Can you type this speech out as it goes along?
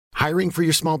Hiring for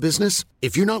your small business?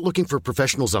 If you're not looking for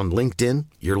professionals on LinkedIn,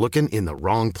 you're looking in the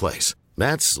wrong place.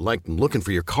 That's like looking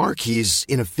for your car keys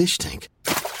in a fish tank.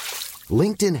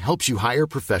 LinkedIn helps you hire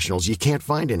professionals you can't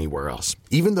find anywhere else,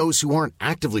 even those who aren't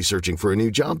actively searching for a new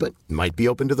job but might be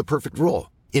open to the perfect role.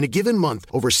 In a given month,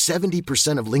 over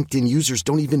 70% of LinkedIn users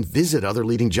don't even visit other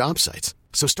leading job sites.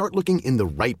 So start looking in the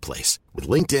right place. With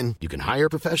LinkedIn, you can hire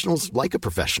professionals like a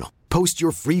professional. Post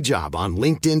your free job on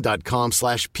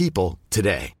linkedin.com/people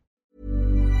today.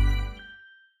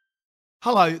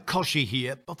 Hello, Koshi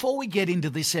here. Before we get into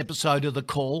this episode of The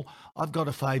Call, I've got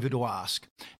a favour to ask.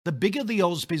 The bigger the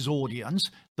AusBiz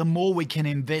audience, the more we can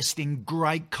invest in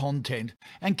great content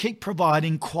and keep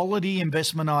providing quality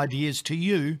investment ideas to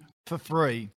you for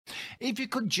free. If you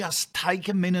could just take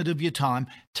a minute of your time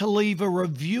to leave a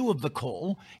review of The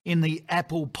Call in the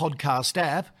Apple Podcast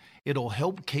app, it'll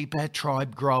help keep our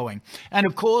tribe growing. And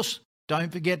of course,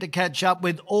 don't forget to catch up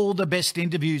with all the best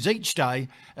interviews each day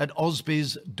at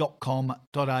ausbiz.com.au.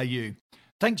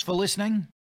 Thanks for listening.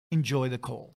 Enjoy The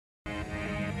Call.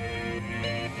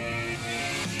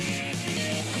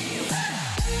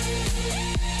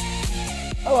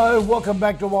 Hello, welcome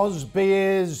back to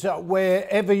AusBiz.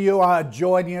 Wherever you are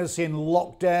joining us in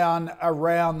lockdown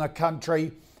around the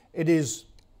country, it is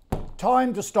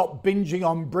time to stop binging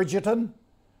on Bridgerton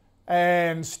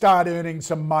and start earning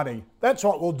some money. That's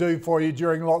what we'll do for you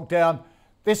during lockdown.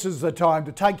 This is the time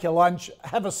to take your lunch,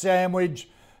 have a sandwich,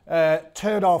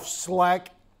 turn off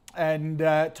Slack, and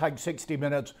take 60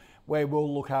 minutes where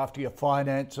we'll look after your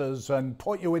finances and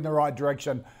point you in the right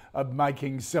direction of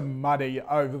making some money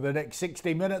over the next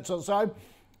 60 minutes or so.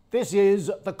 This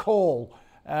is The Call,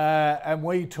 and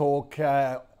we talk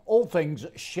all things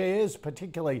shares,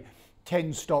 particularly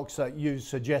 10 stocks that you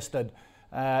suggested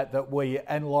that we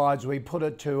analyse. We put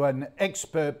it to an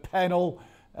expert panel,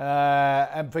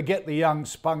 and forget the young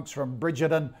spunks from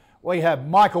Bridgerton. We have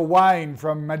Michael Wayne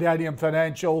from Millennium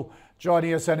Financial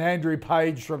joining us and Andrew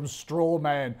Page from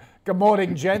Strawman. Good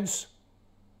morning, gents.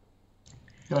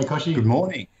 G'day, Koshi. Good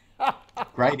morning.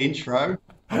 Great intro.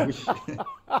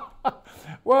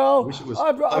 Well,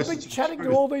 I've been chatting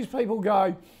to all these people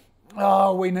going,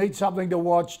 oh, we need something to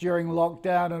watch during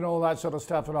lockdown and all that sort of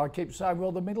stuff. And I keep saying,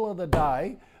 well, the middle of the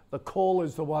day, The Call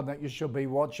is the one that you should be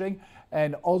watching,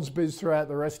 and AusBiz throughout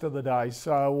the rest of the day.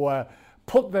 So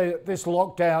put this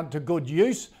lockdown to good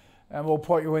use, and we'll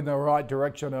point you in the right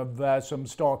direction of some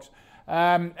stocks.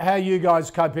 How are you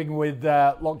guys coping with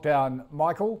lockdown,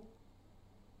 Michael?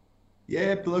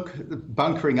 Yeah, look,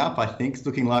 bunkering up, I think. It's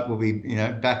looking like we'll be,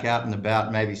 back out and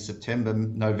about maybe September,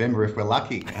 November if we're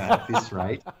lucky at this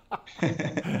rate.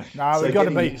 No, so we've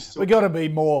got to be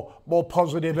more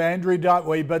positive, Andrew, don't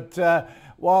we? But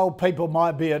while people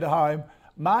might be at home,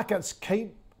 markets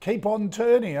keep on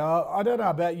turning. I don't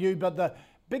know about you, but the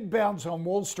big bounce on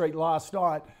Wall Street last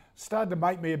night started to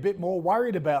make me a bit more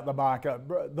worried about the market,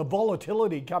 the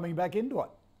volatility coming back into it.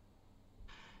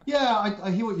 Yeah,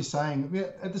 I hear what you're saying.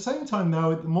 At the same time,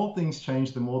 though, the more things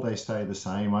change, the more they stay the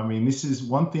same. I mean, this is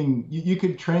one thing, you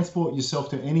could transport yourself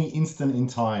to any instant in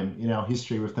time in our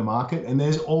history with the market, and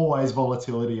there's always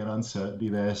volatility and uncertainty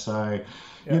there. So,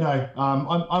 yeah.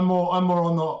 I'm more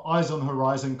on the eyes on the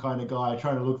horizon kind of guy,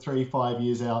 trying to look 3-5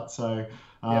 years out. So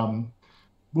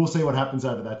we'll see what happens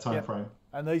over that time frame.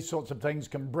 And these sorts of things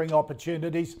can bring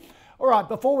opportunities. All right,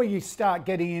 before we start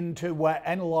getting into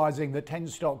analysing the 10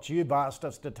 stocks you've asked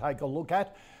us to take a look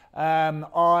at,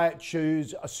 I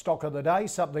choose a stock of the day,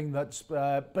 something that's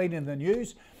been in the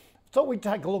news. Thought we'd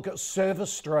take a look at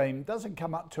Service Stream. Doesn't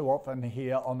come up too often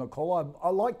here on The Call. I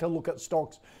like to look at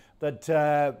stocks that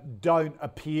don't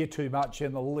appear too much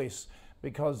in the list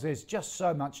because there's just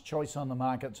so much choice on the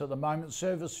markets at the moment.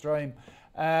 Service Stream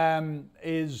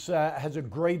has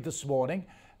agreed this morning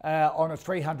on a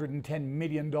 $310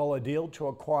 million deal to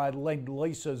acquire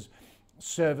Lend-Lease's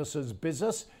services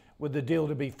business, with the deal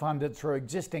to be funded through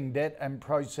existing debt and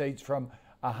proceeds from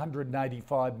a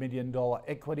 $185 million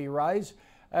equity raise.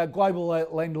 Global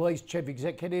Lend-Lease Chief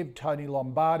Executive Tony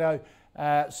Lombardo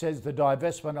says the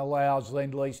divestment allows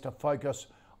Lend-Lease to focus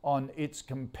on its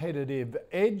competitive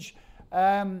edge.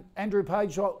 Andrew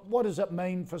Page, what does it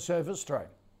mean for Service Stream?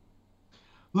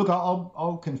 Look,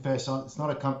 I'll confess, it's not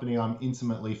a company I'm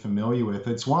intimately familiar with.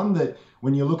 It's one that,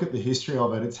 when you look at the history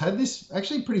of it, it's had this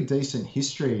actually pretty decent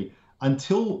history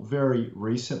until very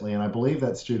recently, and I believe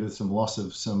that's due to some loss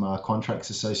of some contracts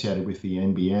associated with the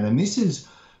NBN. And this is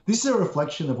a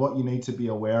reflection of what you need to be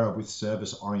aware of with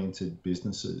service-oriented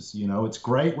businesses. It's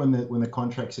great when the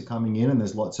contracts are coming in and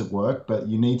there's lots of work, but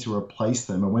you need to replace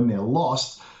them. And when they're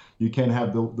lost, you can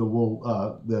have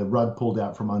the rug pulled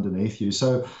out from underneath you.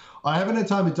 So I haven't had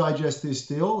time to digest this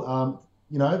deal.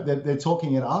 they're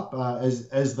talking it up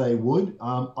as they would.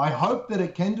 I hope that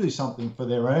it can do something for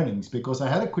their earnings, because I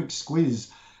had a quick squiz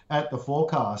at the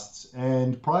forecasts,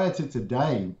 and prior to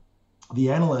today,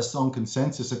 the analysts on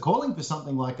consensus are calling for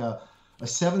something like a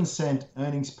 7-cent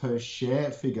earnings per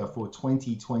share figure for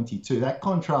 2022. That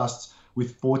contrasts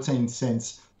with 14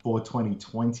 cents for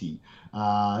 2020.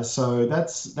 So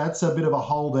that's a bit of a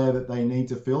hole there that they need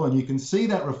to fill, and you can see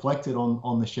that reflected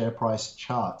on the share price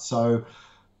chart. So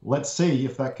let's see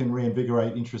if that can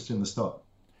reinvigorate interest in the stock.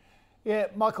 Yeah,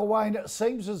 Michael Wayne, it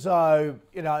seems as though,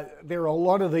 there are a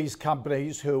lot of these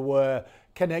companies who were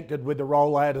connected with the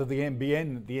rollout of the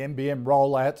NBN. The NBN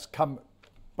rollouts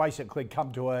basically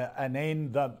come to an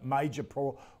end. The major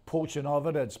portion of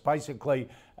it, it's basically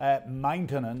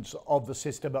maintenance of the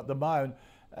system at the moment.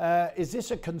 Is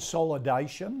this a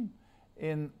consolidation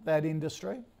in that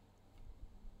industry?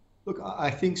 Look, I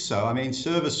think so. I mean,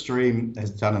 ServiceStream has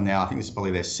done it now. I think this is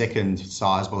probably their second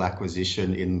sizable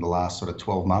acquisition in the last sort of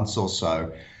 12 months or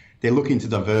so. They're looking to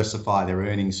diversify their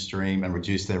earnings stream and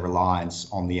reduce their reliance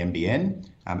on the NBN.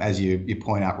 As you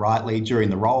point out rightly, during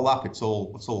the roll-up, it's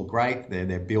all great.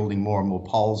 They're building more and more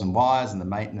poles and wires, and the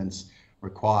maintenance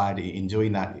required in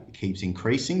doing that keeps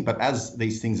increasing. But as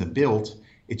these things are built,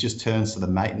 it just turns to the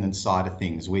maintenance side of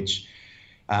things, which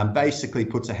basically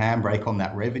puts a handbrake on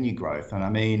that revenue growth. And I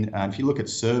mean, if you look at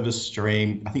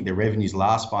ServiceStream, I think their revenues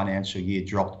last financial year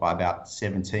dropped by about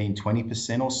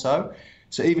 20% or so.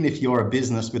 So even if you're a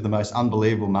business with the most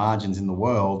unbelievable margins in the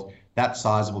world, that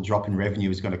sizable drop in revenue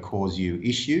is going to cause you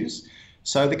issues.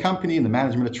 So the company and the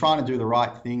management are trying to do the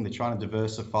right thing. They're trying to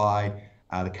diversify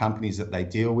the companies that they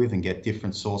deal with and get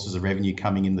different sources of revenue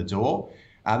coming in the door.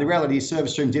 The reality is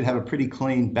ServiceStream did have a pretty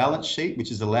clean balance sheet, which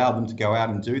has allowed them to go out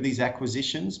and do these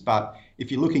acquisitions. But if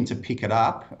you're looking to pick it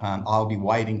up, I'll be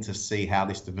waiting to see how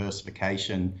this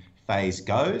diversification phase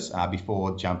goes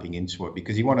before jumping into it,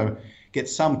 because you want to get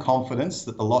some confidence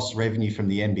that the lost revenue from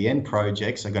the NBN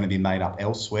projects are going to be made up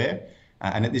elsewhere.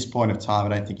 And at this point of time,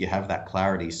 I don't think you have that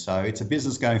clarity. So it's a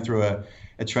business going through a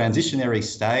transitionary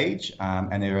stage,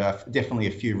 and there are definitely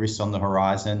a few risks on the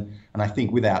horizon. And I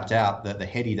think without doubt that the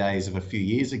heady days of a few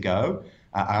years ago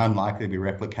are unlikely to be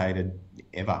replicated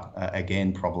ever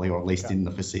again, probably, or at least in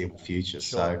the foreseeable future.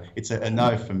 Sure. So it's a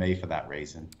no for me for that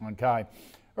reason. Okay.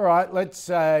 All right, let's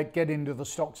get into the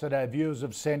stocks that our viewers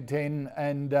have sent in.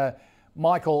 And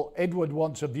Michael, Edward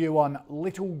wants a view on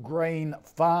Little Green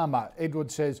Pharma.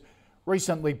 Edward says,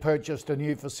 recently purchased a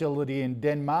new facility in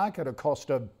Denmark at a cost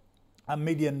of $1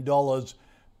 million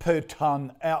per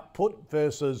tonne output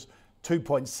versus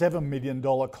 $2.7 million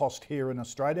cost here in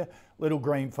Australia. Little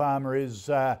Green Pharma is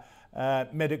a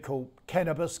medical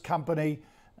cannabis company.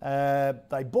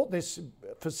 They bought this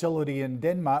facility in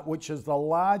Denmark, which is the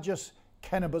largest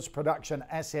cannabis production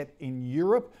asset in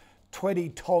Europe. 20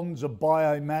 tonnes of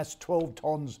biomass, 12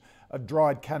 tonnes of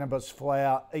dried cannabis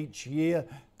flower each year.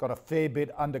 Got a fair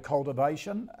bit under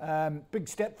cultivation. Big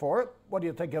step for it. What do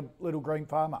you think of Little Green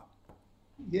Pharma?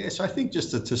 Yes, I think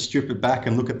just to strip it back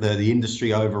and look at the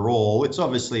industry overall, it's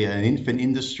obviously an infant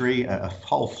industry. A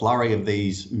whole flurry of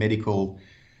these medicinal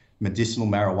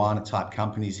marijuana type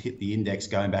companies hit the index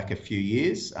going back a few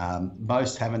years.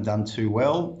 Most haven't done too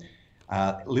well.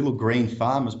 Little Green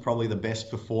Pharma is probably the best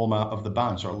performer of the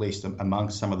bunch, or at least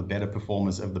amongst some of the better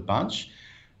performers of the bunch.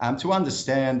 To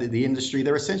understand the industry,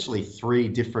 there are essentially three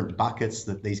different buckets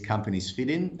that these companies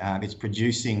fit in. It's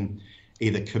producing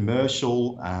either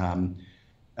commercial,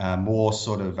 more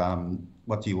sort of,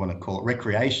 what do you want to call it,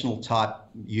 recreational type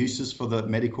uses for the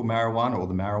medical marijuana or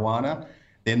the marijuana.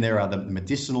 Then there are the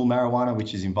medicinal marijuana,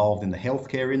 which is involved in the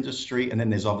healthcare industry. And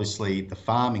then there's obviously the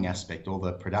farming aspect, or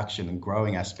the production and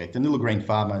growing aspect. And Little Green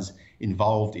Pharma is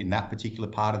involved in that particular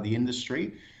part of the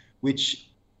industry,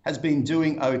 which has been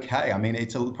doing okay. I mean,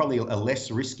 it's probably a less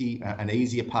risky and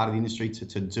easier part of the industry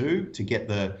to get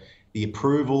the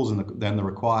approvals and then the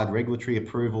required regulatory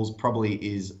approvals probably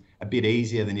is a bit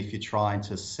easier than if you're trying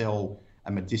to sell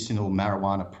a medicinal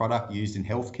marijuana product used in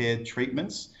healthcare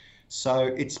treatments.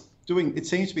 So it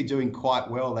seems to be doing quite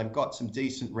well. They've got some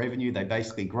decent revenue. They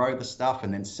basically grow the stuff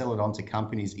and then sell it on to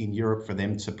companies in Europe for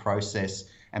them to process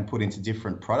and put into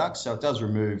different products. So it does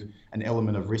remove an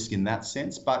element of risk in that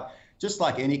sense. But just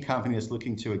like any company that's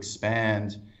looking to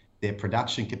expand their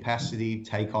production capacity,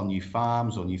 take on new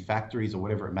farms or new factories or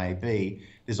whatever it may be,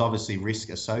 there's obviously risk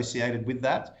associated with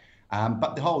that.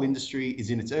 But the whole industry is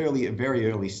in its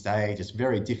very early stage. It's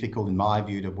very difficult, in my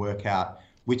view, to work out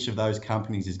which of those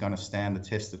companies is going to stand the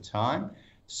test of time.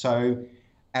 So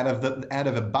out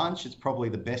of a bunch, it's probably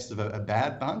the best of a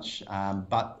bad bunch.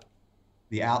 But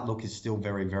the outlook is still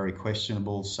very, very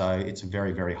questionable. So it's a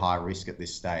very, very high risk at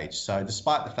this stage. So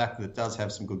despite the fact that it does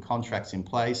have some good contracts in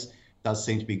place, does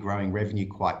seem to be growing revenue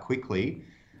quite quickly,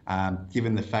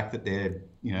 given the fact that they're,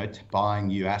 buying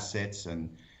new assets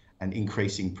and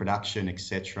increasing production,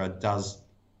 etc., does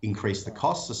increase the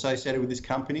costs associated with this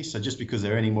company. So just because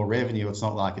they're earning more revenue, it's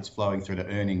not like it's flowing through to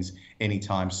earnings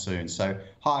anytime soon. So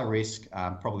high risk,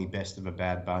 probably best of a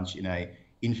bad bunch in a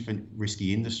infant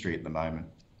risky industry at the moment.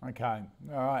 Okay.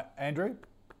 All right. Andrew?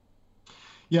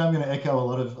 Yeah, I'm going to echo a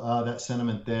lot of that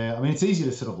sentiment there. I mean, it's easy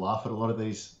to sort of laugh at a lot of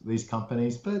these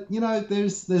companies, but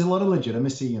there's a lot of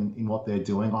legitimacy in what they're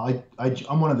doing.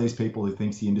 I'm one of these people who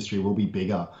thinks the industry will be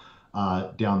bigger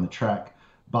down the track,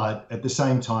 but at the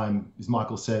same time, as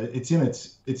Michael said, it's in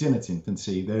its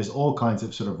infancy. There's all kinds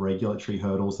of sort of regulatory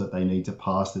hurdles that they need to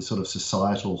pass. There's sort of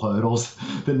societal hurdles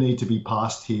that need to be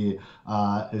passed here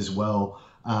as well.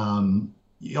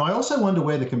 I also wonder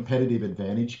where the competitive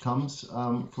advantage comes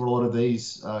for a lot of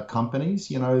these companies.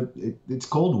 It's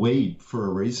called weed for a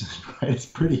reason, right? It's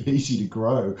pretty easy to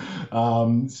grow.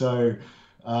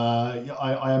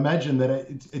 I imagine that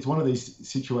it's one of these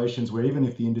situations where even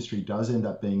if the industry does end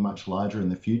up being much larger in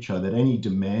the future, that any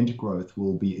demand growth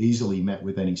will be easily met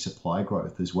with any supply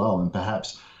growth as well, and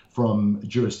perhaps from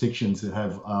jurisdictions that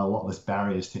have a lot less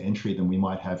barriers to entry than we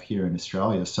might have here in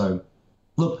Australia. So,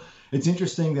 look, it's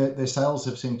interesting that their sales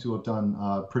have seemed to have done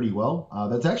pretty well.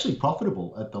 That's actually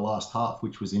profitable at the last half,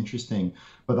 which was interesting.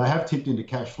 But they have tipped into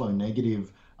cash flow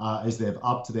negative as they've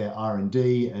upped their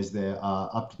R&D, as they're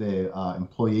upped their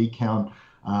employee count.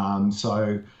 And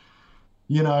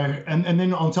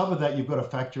then on top of that, you've got to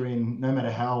factor in, no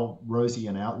matter how rosy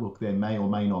an outlook there may or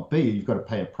may not be, you've got to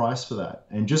pay a price for that.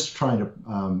 And just trying to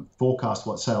forecast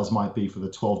what sales might be for the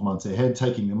 12 months ahead,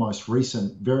 taking the most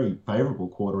recent, very favorable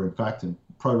quarter, in fact, and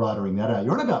pro-ratering that out,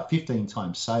 you're on about 15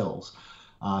 times sales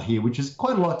here, which is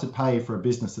quite a lot to pay for a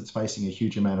business that's facing a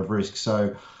huge amount of risk.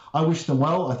 So I wish them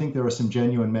well. I think there are some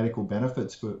genuine medical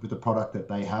benefits for the product that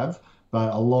they have,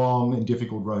 but a long and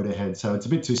difficult road ahead. So it's a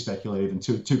bit too speculative and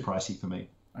too pricey for me.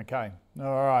 Okay.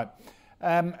 All right.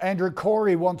 Andrew,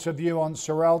 Corey wants a view on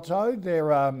Seralto. They're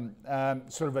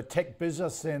sort of a tech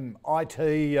business in IT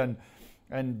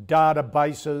and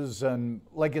databases and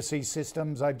legacy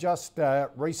systems. They just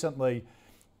recently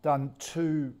done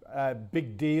two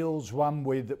big deals, one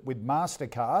with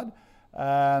MasterCard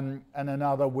and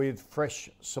another with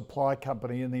Fresh Supply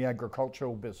Company in the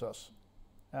agricultural business.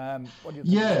 What do you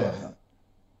think about that?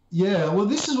 Yeah, well,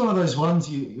 this is one of those ones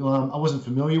I wasn't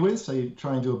familiar with, so you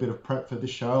try and do a bit of prep for the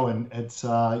show, and it's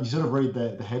you sort of read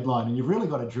the headline, and you've really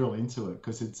got to drill into it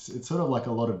because it's sort of like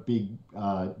a lot of big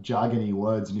jargony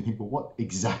words, and you think, well, what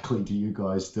exactly do you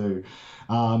guys do?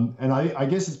 And I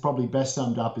guess it's probably best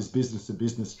summed up as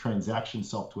business-to-business transaction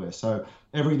software. So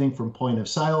everything from point of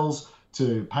sales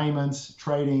to payments,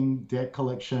 trading, debt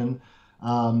collection.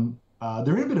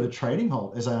 They're in a bit of a trading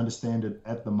halt, as I understand it,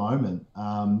 at the moment.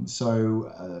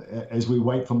 As we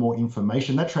wait for more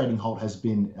information, that trading halt has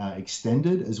been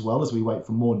extended, as well as we wait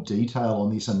for more detail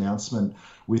on this announcement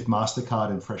with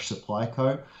MasterCard and Fresh Supply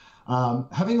Co.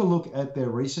 Having a look at their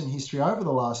recent history over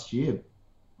the last year,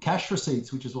 cash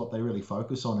receipts, which is what they really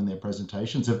focus on in their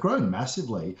presentations, have grown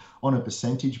massively on a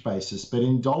percentage basis, but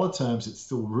in dollar terms, it's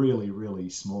still really, really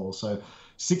small. So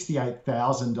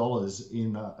 $68,000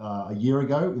 in a year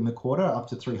ago in the quarter, up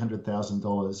to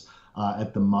 $300,000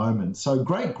 at the moment. So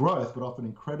great growth, but often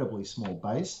incredibly small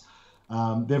base.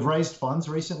 They've raised funds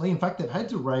recently. In fact, they've had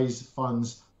to raise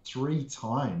funds 3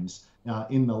 times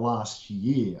in the last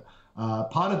year.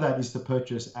 Part of that is to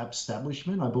purchase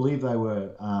Appstablishment. I believe they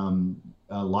were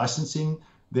licensing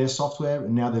their software,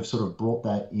 and now they've sort of brought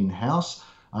that in-house.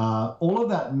 All of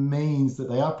that means that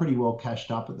they are pretty well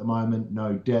cashed up at the moment,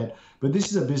 no debt. But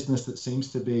this is a business that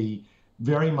seems to be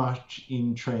very much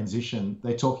in transition.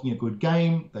 They're talking a good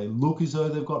game. They look as though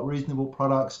they've got reasonable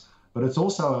products, but it's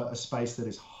also a space that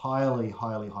is highly,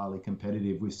 highly, highly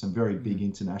competitive with some very big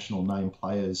international name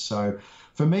players. So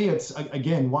for me, it's,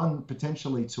 again, one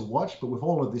potentially to watch, but with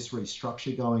all of this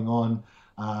restructure going on,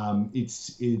 I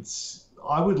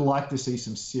would like to see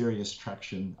some serious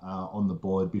traction on the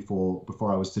board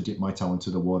before I was to dip my toe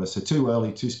into the water. So too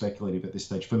early, too speculative at this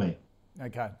stage for me.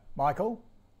 Okay. Michael?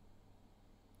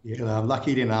 Yeah, I'm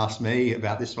lucky you didn't ask me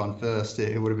about this one first.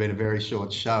 It would have been a very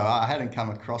short show. I hadn't come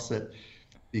across it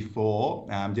before,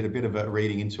 did a bit of a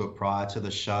reading into it prior to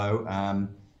the show.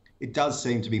 It does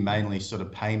seem to be mainly sort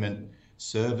of payment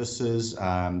services,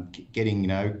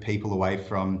 getting people away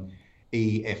from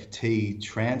EFT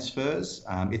transfers.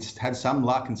 It's had some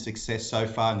luck and success so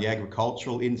far in the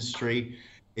agricultural industry.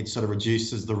 It sort of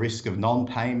reduces the risk of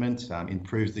non-payment,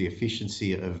 improves the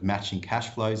efficiency of matching cash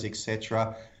flows,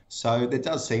 etc. So there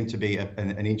does seem to be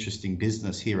an interesting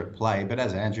business here at play. But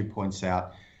as Andrew points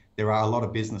out, there are a lot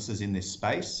of businesses in this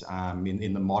space,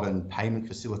 in the modern payment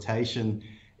facilitation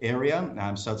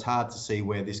area. So it's hard to see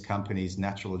where this company's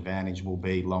natural advantage will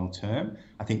be long term.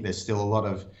 I think there's still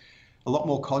a lot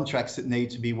more contracts that need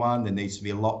to be won. There needs to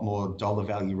be a lot more dollar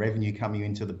value revenue coming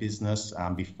into the business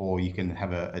before you can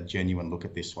have a genuine look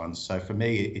at this one. So for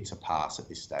me, it's a pass at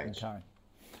this stage. Okay.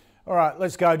 All right,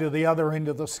 let's go to the other end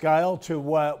of the scale, to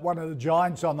one of the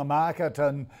giants on the market.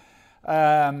 And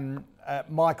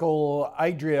Michael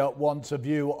Adria wants a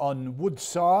view on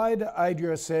Woodside.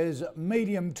 Adria says,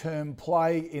 medium-term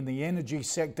play in the energy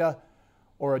sector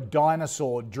or a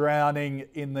dinosaur drowning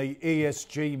in the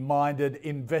ESG-minded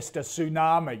investor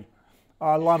tsunami?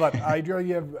 I love it, Adria.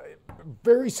 You've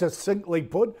very succinctly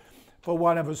put for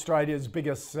one of Australia's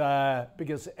biggest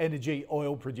energy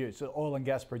oil and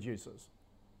gas producers.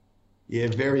 Yeah,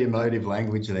 very emotive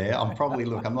language there. I'm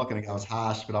not going to go as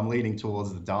harsh, but I'm leaning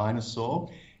towards the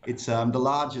dinosaur. It's the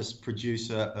largest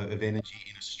producer of energy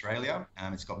in Australia.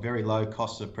 It's got very low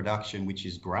cost of production, which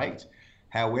is great.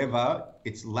 However,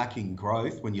 it's lacking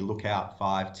growth when you look out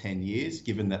 5-10 years,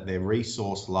 given that their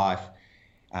resource life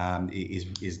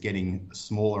is getting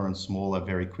smaller and smaller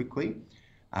very quickly.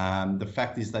 The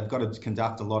fact is they've got to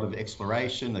conduct a lot of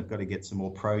exploration. They've got to get some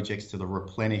more projects to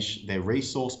replenish their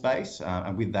resource base.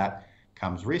 And with that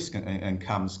comes risk and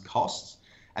comes costs.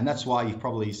 And that's why you've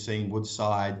probably seen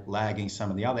Woodside lagging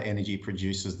some of the other energy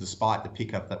producers, despite the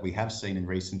pickup that we have seen in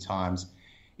recent times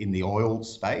in the oil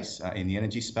space, in the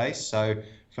energy space. So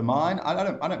for mine, I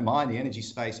don't mind the energy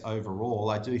space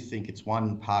overall. I do think it's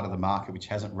one part of the market which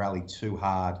hasn't rallied too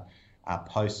hard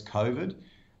post-COVID,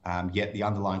 yet the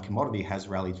underlying commodity has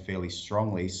rallied fairly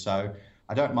strongly. So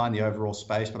I don't mind the overall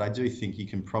space, but I do think you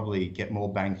can probably get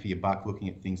more bang for your buck looking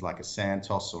at things like a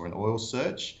Santos or an Oil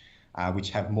Search, which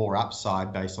have more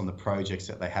upside based on the projects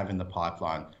that they have in the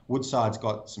pipeline. Woodside's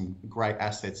got some great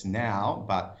assets now,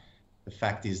 but the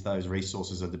fact is those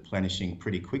resources are depleting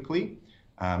pretty quickly.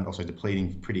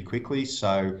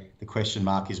 So the question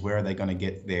mark is, where are they going to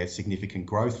get their significant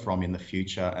growth from in the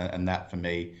future? And that for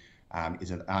me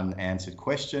is an unanswered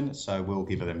question. So we'll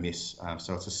give it a miss.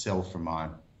 So it's a sell from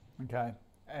mine. Okay.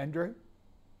 Andrew?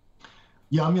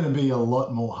 Yeah, I'm going to be a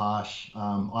lot more harsh.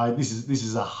 This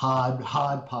is a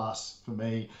hard pass for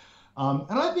me.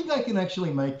 And I think I can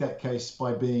actually make that case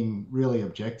by being really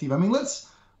objective. I mean,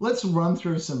 let's run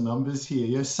through some numbers here.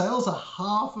 Your sales are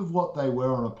half of what they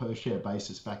were on a per share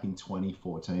basis back in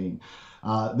 2014.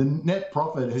 The net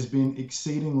profit has been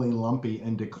exceedingly lumpy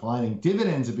and declining.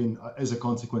 Dividends have been, as a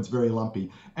consequence, very lumpy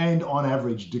and on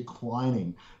average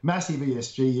declining. Massive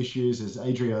ESG issues, as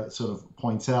Adria sort of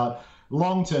points out.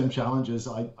 Long-term challenges,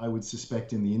 I would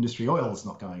suspect, in the industry. Oil is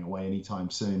not going away anytime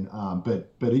soon,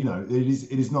 but you know, it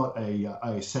is not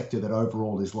a sector that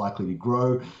overall is likely to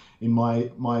grow, in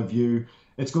my view.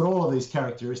 It's got all of these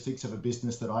characteristics of a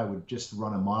business that I would just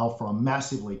run a mile from.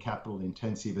 Massively capital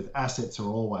intensive. Its assets are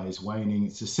always waning.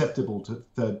 It's susceptible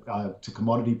to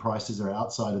commodity prices that are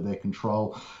outside of their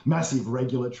control. Massive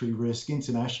regulatory risk,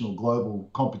 international global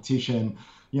competition.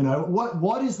 You know,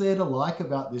 what is there to like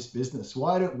about this business?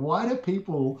 Why do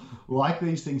people like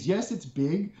these things? Yes, it's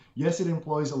big. Yes, it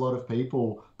employs a lot of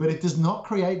people, but it does not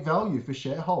create value for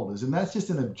shareholders. And that's just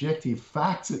an objective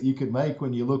fact that you can make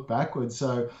when you look backwards.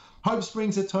 So hope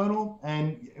springs eternal.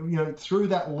 And, you know, through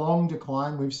that long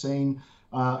decline we've seen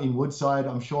in Woodside,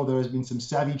 I'm sure there has been some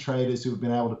savvy traders who have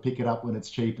been able to pick it up when it's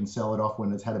cheap and sell it off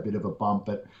when it's had a bit of a bump.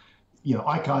 But you know,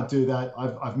 I can't do that.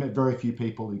 I've met very few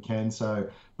people who can. So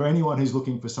for anyone who's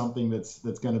looking for something that's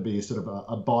going to be a sort of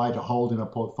a buy to hold in a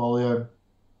portfolio,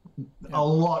 yeah, a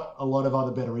lot of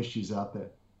other better issues out there.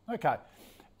 Okay,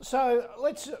 so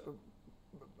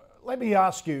let me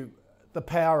ask you the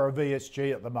power of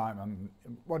ESG at the moment.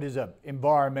 What is it?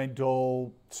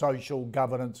 Environmental, social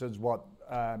governance is what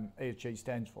ESG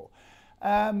stands for.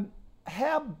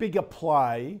 How big a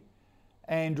play,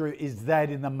 Andrew, is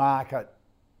that in the market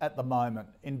at the moment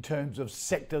in terms of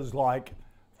sectors like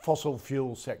fossil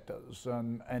fuel sectors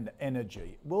and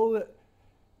energy? Do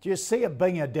you see it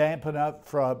being a dampener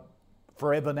for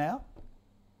forever now?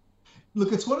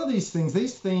 Look, it's one of these things.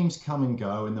 These themes come and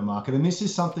go in the market, and this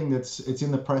is something it's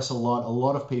in the press a lot. A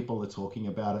lot of people are talking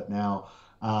about it now.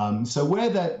 So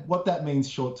what that means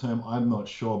short term, I'm not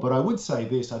sure. But I would say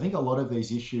this: I think a lot of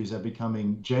these issues are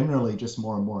becoming generally just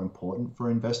more and more important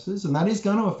for investors, and that is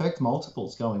going to affect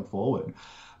multiples going forward.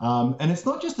 And it's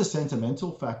not just a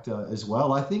sentimental factor as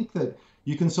well. I think that,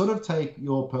 you can sort of take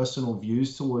your personal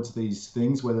views towards these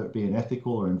things, whether it be an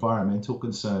ethical or environmental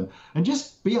concern, and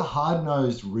just be a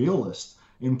hard-nosed realist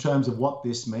in terms of what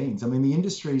this means. I mean, the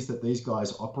industries that these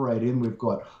guys operate in, we've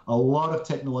got a lot of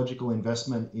technological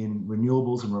investment in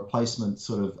renewables and replacement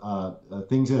sort of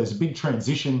things. There's a big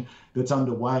transition that's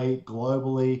underway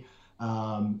globally.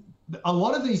 A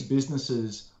lot of these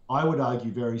businesses, I would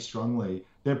argue very strongly,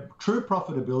 their true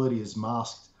profitability is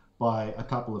masked by a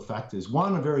couple of factors.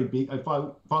 One, a very big, if I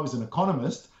was an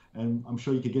economist, and I'm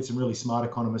sure you could get some really smart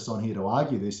economists on here to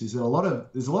argue this, is that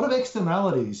there's a lot of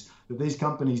externalities that these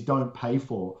companies don't pay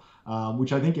for,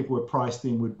 which I think if were priced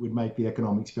in would make the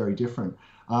economics very different.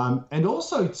 And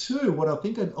also too, what I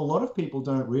think a lot of people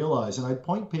don't realize, and I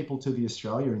point people to the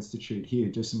Australia Institute here,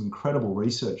 do some incredible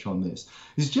research on this,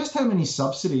 is just how many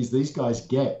subsidies these guys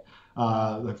get,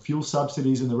 like fuel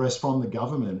subsidies and the rest from the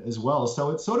government as well.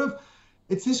 So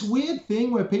it's this weird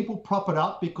thing where people prop it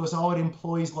up because, it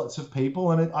employs lots of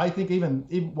people. And I think even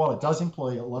while it does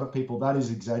employ a lot of people, that is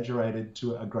exaggerated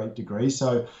to a great degree.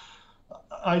 So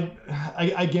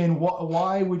again,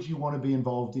 why would you want to be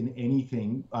involved in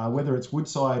anything, whether it's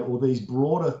Woodside or these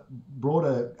broader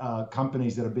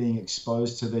companies that are being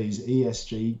exposed to these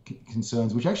ESG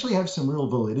concerns, which actually have some real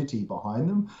validity behind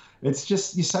them? It's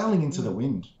just, you're sailing into the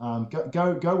wind.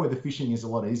 Go where the fishing is a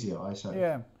lot easier, I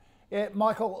say. Yeah,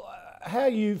 Michael, how are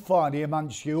you finding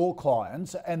amongst your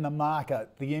clients and the market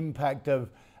the impact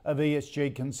of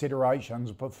ESG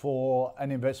considerations before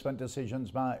an investment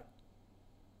decision's made?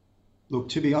 Look,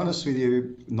 to be honest with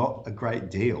you, not a great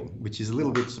deal, which is a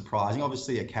little bit surprising.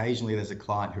 Obviously, occasionally there's a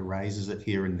client who raises it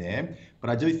here and there, but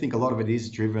I do think a lot of it is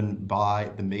driven by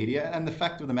the media. And the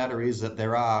fact of the matter is that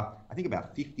there are, I think,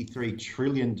 about $53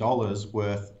 trillion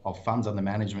worth of funds under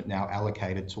management now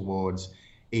allocated towards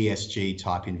ESG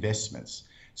type investments.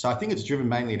 So I think it's driven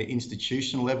mainly at an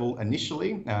institutional level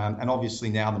initially, and obviously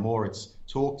now the more it's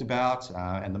talked about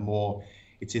and the more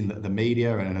it's in the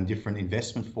media and in different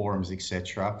investment forums,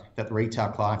 etc., that the retail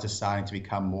clients are starting to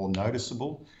become more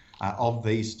noticeable of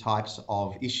these types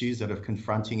of issues that are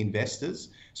confronting investors.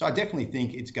 So I definitely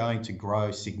think it's going to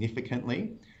grow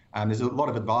significantly. There's a lot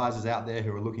of advisors out there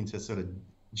who are looking to sort of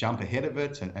jump ahead of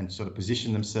it and sort of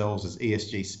position themselves as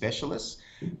ESG specialists.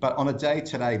 But on a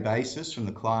day-to-day basis, from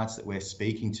the clients that we're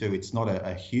speaking to, it's not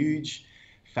a huge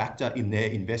factor in their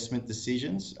investment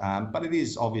decisions, but it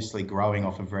is obviously growing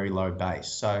off a very low base.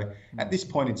 So at this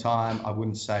point in time, I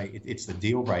wouldn't say it's the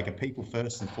deal breaker. People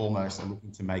first and foremost are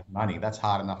looking to make money. That's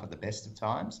hard enough at the best of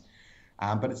times,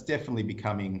 but it's definitely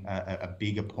becoming a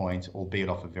bigger point, albeit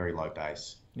off a very low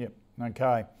base. Yep,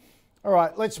 okay. All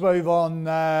right, let's move on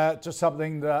to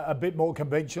something a bit more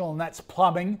conventional, and that's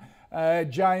plumbing.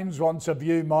 James wants a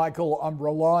view, Michael, on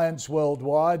Reliance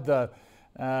Worldwide, the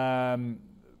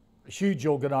huge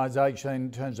organisation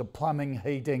in terms of plumbing,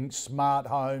 heating, smart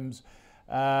homes.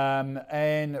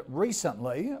 And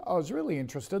recently, I was really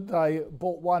interested, they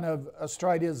bought one of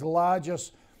Australia's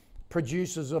largest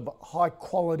producers of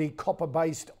high-quality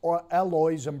copper-based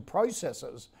alloys and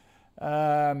processes,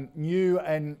 new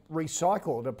and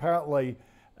recycled. Apparently,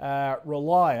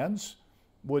 Reliance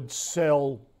would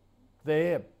sell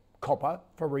their copper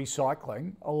for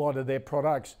recycling, a lot of their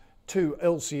products, to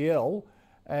LCL,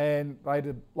 and they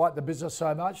liked the business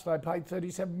so much they paid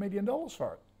 $37 million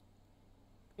for it.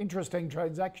 Interesting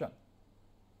transaction.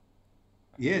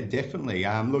 Yeah, definitely.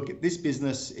 Look, this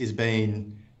business has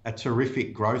been a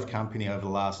terrific growth company over the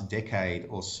last decade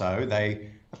or so. They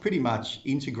are pretty much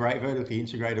vertically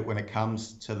integrated when it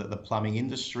comes to the plumbing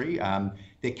industry.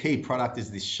 Their key product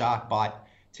is this shark bite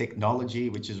technology,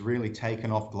 which has really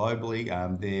taken off globally.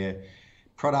 Their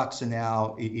products are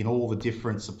now in all the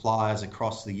different suppliers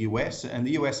across the US, and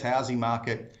the US housing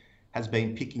market has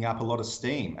been picking up a lot of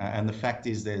steam. And the fact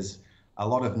is there's a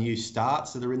lot of new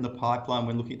starts that are in the pipeline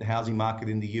when looking at the housing market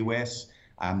in the US.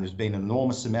 There's been an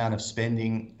enormous amount of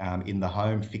spending in the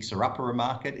home fixer-upper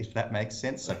market, if that makes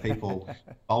sense. So people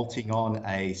bolting on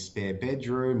a spare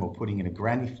bedroom or putting in a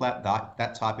granny flat,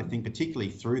 that type of thing,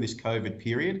 particularly through this COVID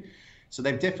period. So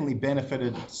they've definitely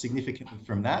benefited significantly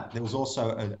from that. There was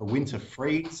also a winter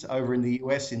freeze over in the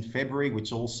US in February,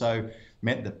 which also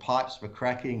meant that pipes were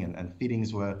cracking and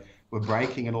fittings were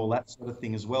breaking and all that sort of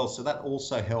thing as well. So that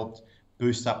also helped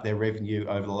boost up their revenue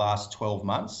over the last 12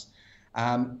 months.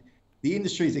 The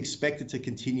industry is expected to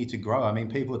continue to grow. I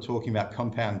mean, people are talking about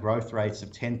compound growth rates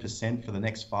of 10% for the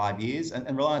next 5 years, and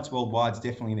Reliance Worldwide is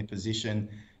definitely in a position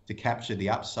to capture the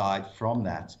upside from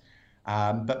that.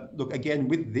 But look, again,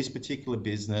 with this particular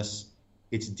business,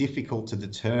 it's difficult to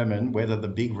determine whether the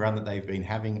big run that they've been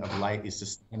having of late is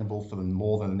sustainable for them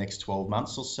more than the next 12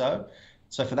 months or so.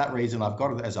 So for that reason, I've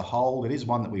got it as a hold. It is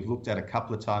one that we've looked at a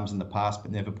couple of times in the past,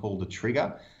 but never pulled the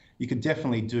trigger. You could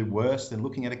definitely do worse than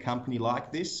looking at a company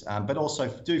like this, but also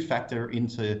do factor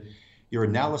into your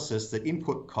analysis that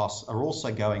input costs are also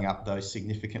going up, though,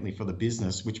 significantly for the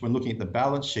business, which when looking at the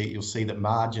balance sheet, you'll see that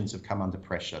margins have come under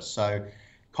pressure. So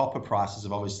copper prices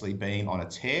have obviously been on a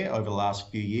tear over the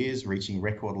last few years, reaching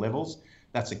record levels.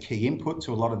 That's a key input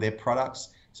to a lot of their products.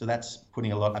 So that's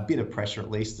putting a bit of pressure, at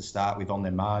least to start with, on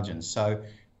their margins. So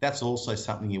that's also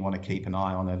something you want to keep an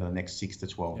eye on over the next 6 to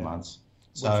 12 months.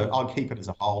 So I'll keep it as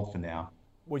a hold for now.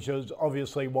 Which is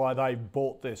obviously why they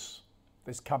bought this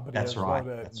company. That's right.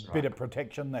 A bit of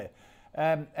protection there.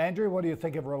 Andrew, what do you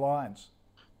think of Reliance?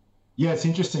 Yeah, it's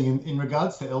interesting. In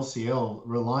regards to LCL,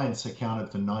 Reliance accounted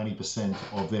for 90%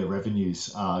 of their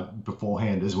revenues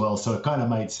beforehand as well. So it kind of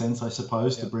made sense, I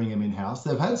suppose, to bring them in house.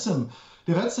 They've had some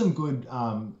good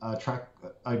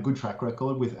track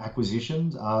record with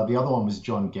acquisitions. The other one was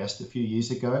John Guest a few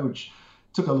years ago, which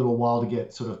took a little while to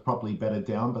get sort of properly bedded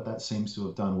down, but that seems to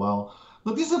have done well.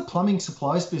 Look, this is a plumbing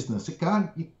supplies business. It's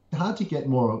hard to get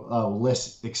more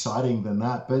less exciting than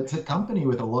that, but it's a company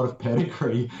with a lot of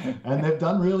pedigree, and they've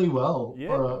done really well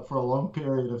for a long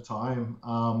period of time.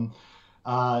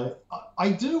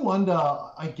 I do wonder,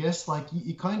 I guess, like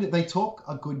they talk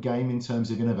a good game in terms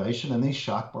of innovation, and these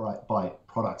shark bite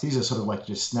products, these are sort of like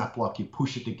just snap, like you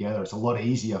push it together. It's a lot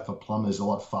easier for plumbers, a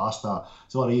lot faster.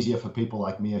 It's a lot easier for people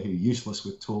like me who are useless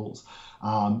with tools.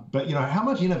 But how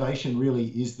much innovation really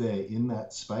is there in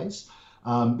that space?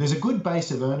 There's a good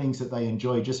base of earnings that they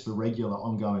enjoy just for regular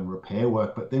ongoing repair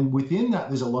work, but then within that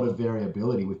there's a lot of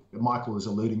variability, with Michael is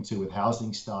alluding to, with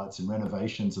housing starts and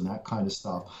renovations and that kind of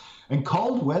stuff. And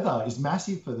cold weather is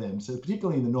massive for them. So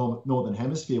particularly in the northern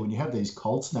hemisphere, when you have these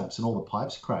cold snaps and all the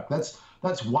pipes crack, that's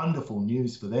wonderful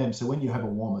news for them. So when you have a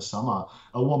warmer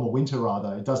winter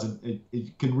rather,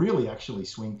 it can really actually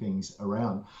swing things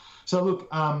around. So look,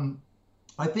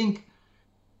 I think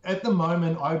at the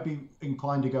moment, I'd be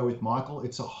inclined to go with Michael.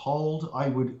 It's a hold. I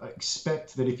would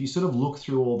expect that if you sort of look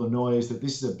through all the noise, that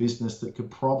this is a business that could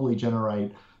probably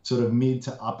generate sort of mid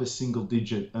to upper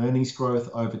single-digit earnings growth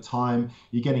over time.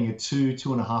 You're getting a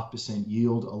 2.5%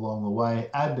 yield along the way.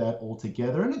 Add that all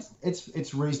together, and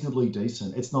it's reasonably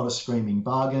decent. It's not a screaming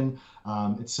bargain.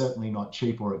 It's certainly not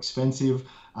cheap or expensive.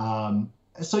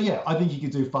 So yeah, I think you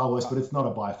could do far worse, but it's not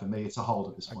a buy for me. It's a hold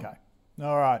at this point. Okay.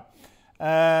 All right.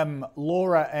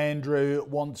 Laura Andrew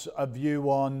wants a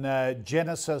view on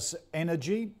Genesis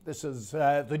Energy. This is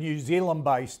the New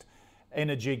Zealand-based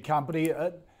energy company.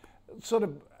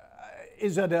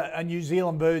 Is it a New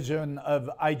Zealand version of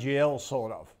AGL,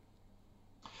 sort of?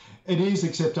 It is,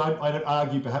 except I'd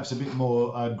argue perhaps a bit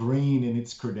more green in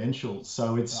its credentials.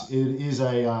 So it is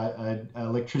a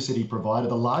electricity provider,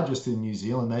 the largest in New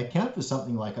Zealand. They account for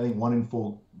something like, I think 1 in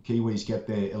 4 Kiwis get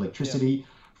their electricity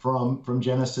from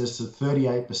Genesis, so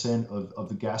 38% of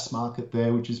the gas market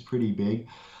there, which is pretty big.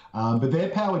 But their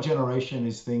power generation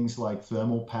is things like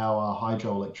thermal power,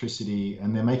 hydroelectricity,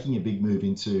 and they're making a big move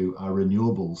into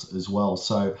renewables as well.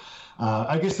 So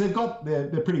I guess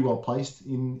they're pretty well placed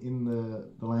in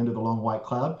the land of the long white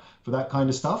cloud for that kind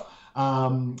of stuff.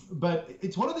 But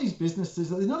it's one of these businesses,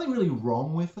 there's nothing really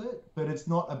wrong with it, but it's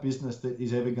not a business that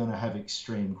is ever going to have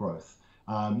extreme growth.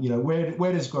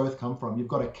 Where does growth come from? You've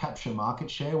got to capture market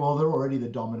share. Well, they're already the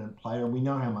dominant player, and we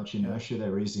know how much inertia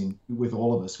there is with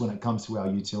all of us when it comes to our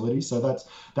utilities. So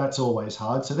that's always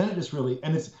hard. So then it just really,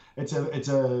 and it's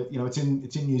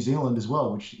in New Zealand as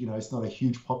well, which it's not a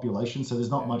huge population, so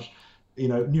there's not much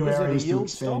new areas to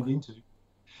expand into.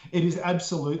 It is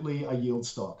absolutely a yield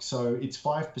stock. So it's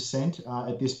 5%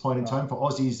 at this point in time. For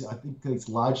Aussies, I think it's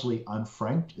largely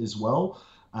unfranked as well.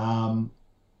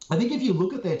 I think if you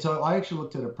look at that, so I actually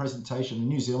looked at a presentation, a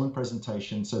New Zealand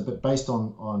presentation, but based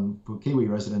on for Kiwi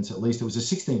residents at least, it was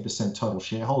a 16% total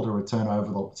shareholder return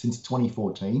since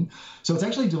 2014. So it's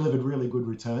actually delivered really good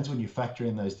returns when you factor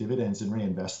in those dividends and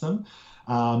reinvest them.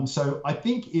 So I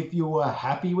think if you are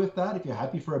happy with that, if you're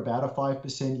happy for about a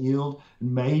 5% yield,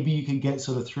 maybe you can get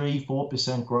sort of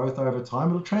 3-4% growth over time.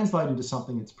 It'll translate into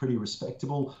something that's pretty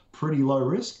respectable, pretty low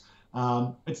risk.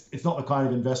 It's not the kind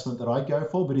of investment that I'd go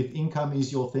for, but if income is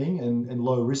your thing and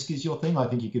low risk is your thing, I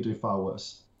think you could do far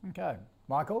worse. Okay.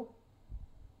 Michael?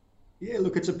 Yeah,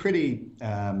 look, it's a pretty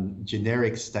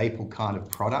generic staple kind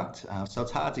of product, so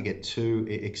it's hard to get too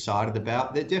excited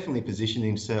about. They're definitely positioning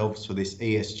themselves for this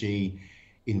ESG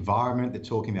environment. They're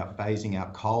talking about phasing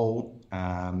out coal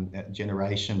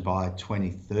generation by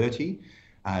 2030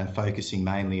 and focusing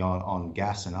mainly on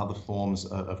gas and other forms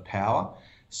of power.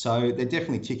 So they're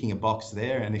definitely ticking a box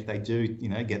there, and if they do,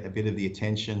 get a bit of the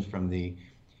attention from the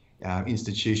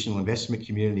institutional investment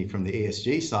community from the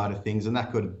ESG side of things, and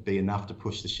that could be enough to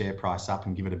push the share price up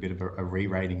and give it a bit of a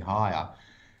re-rating higher.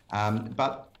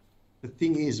 But the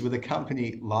thing is, with a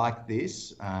company like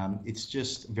this, it's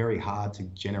just very hard to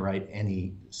generate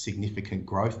any significant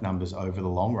growth numbers over the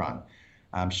long run.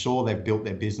 Sure, they've built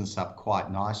their business up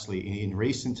quite nicely in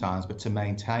recent times, but to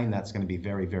maintain that's going to be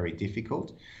very, very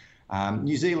difficult.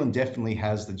 New Zealand definitely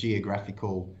has the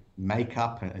geographical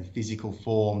makeup and physical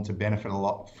form to benefit a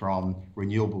lot from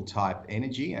renewable type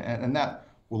energy, and that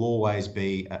will always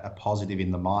be a positive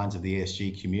in the minds of the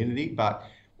ESG community. But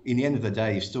in the end of the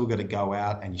day, you've still got to go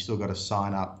out and you've still got to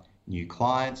sign up new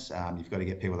clients. You've got to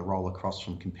get people to roll across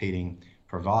from competing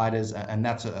providers, and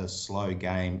that's a slow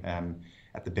game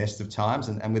at the best of times.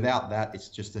 And without that, it's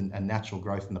just a natural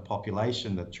growth in the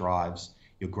population that drives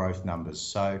your growth numbers.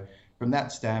 So from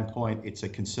that standpoint, it's a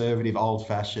conservative,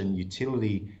 old-fashioned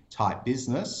utility type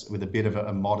business with a bit of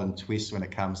a modern twist when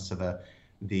it comes to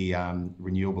the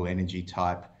renewable energy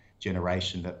type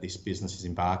generation that this business is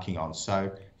embarking on.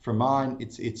 So for mine,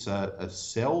 it's a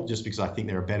sell, just because I think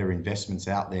there are better investments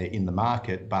out there in the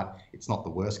market, but it's not the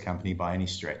worst company by any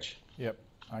stretch. Yep.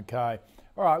 Okay.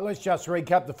 All right, let's just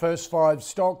recap the first 5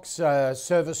 stocks.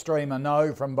 Service Stream, a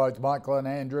no from both Michael and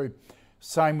Andrew.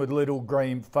 Same with Little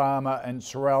Green Farmer and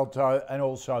Seralto, and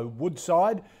also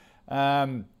Woodside.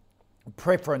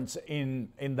 Preference in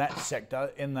that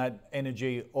sector, in that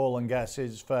energy, oil and gas,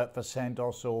 is for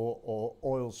Santos or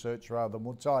Oil Search rather than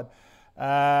Woodside.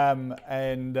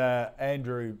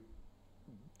 Andrew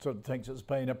sort of thinks it's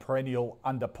been a perennial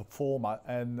underperformer,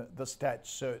 and the stats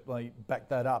certainly back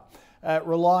that up.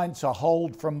 Reliance, a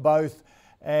hold from both,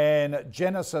 and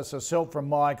Genesis, a sell from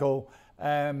Michael.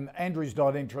 Andrew's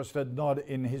not interested, not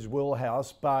in his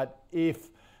wheelhouse, but if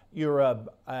you're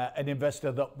an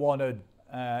investor that wanted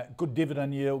good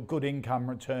dividend yield, good income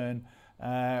return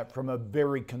from a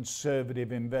very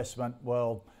conservative investment,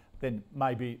 well, then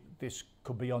maybe this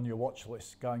could be on your watch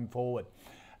list going forward.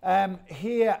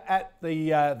 Here at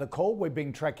the call, we've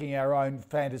been tracking our own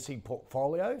fantasy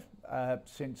portfolio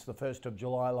since the 1st of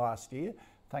July last year,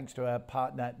 thanks to our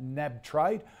partner NAB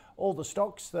Trade. All the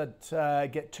stocks that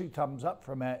get 2 thumbs up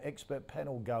from our expert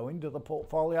panel go into the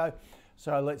portfolio.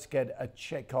 So let's get a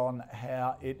check on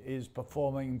how it is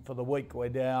performing for the week. We're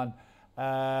down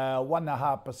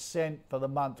 1.5% for the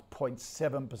month,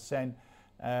 0.7%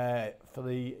 for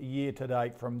the year to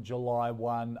date from July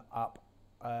 1, up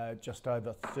just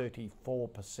over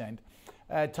 34%.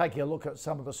 Taking a look at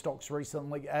some of the stocks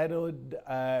recently added,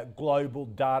 Global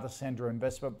Data Center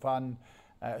Investment Fund,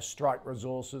 Strike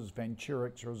Resources,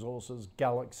 Venturix Resources,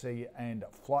 Galaxy and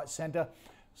Flight Centre.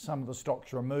 Some of the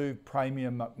stocks removed,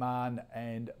 Premium, McMahon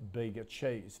and Bega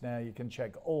Cheese. Now you can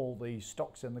check all the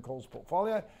stocks in the calls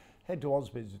portfolio. Head to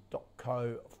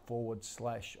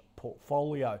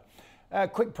ausbiz.co/portfolio.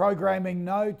 Quick programming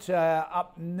note,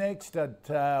 up next at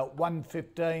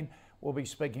 1:15, we'll be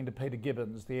speaking to Peter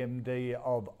Gibbons, the MD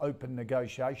of Open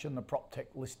Negotiation, the prop tech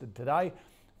listed today,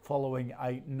 following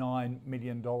a $9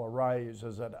 million raise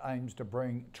as it aims to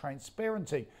bring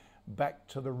transparency back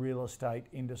to the real estate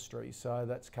industry. So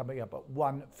that's coming up at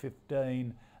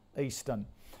 1:15 Eastern.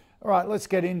 All right, let's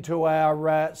get into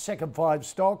our second 5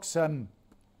 stocks.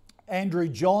 Andrew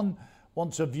John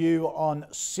wants a view on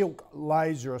Silk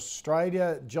Laser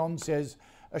Australia. John says,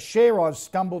 a share I've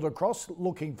stumbled across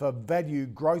looking for value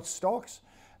growth stocks.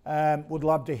 Would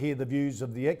love to hear the views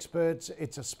of the experts.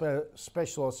 It's a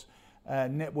specialist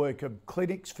network of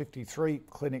clinics, 53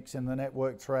 clinics in the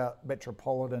network throughout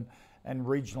metropolitan and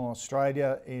regional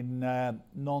Australia in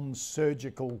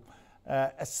non-surgical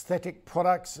aesthetic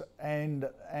products and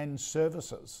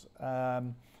services.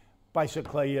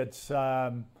 Basically, it's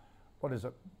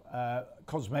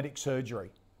cosmetic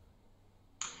surgery.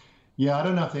 Yeah, I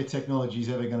don't know if their technology is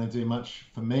ever going to do much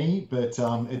for me, but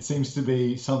it seems to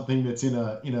be something that's in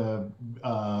a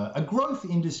growth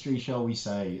industry, shall we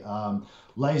say.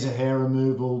 Laser hair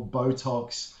removal,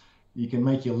 Botox. You can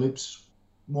make your lips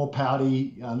more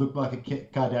pouty, look like a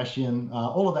Kardashian,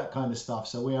 all of that kind of stuff.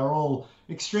 So we are all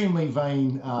extremely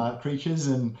vain creatures,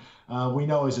 and we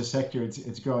know as a sector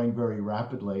it's growing very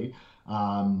rapidly.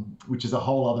 Which is a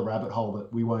whole other rabbit hole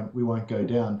that we won't go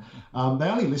down. They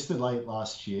only listed late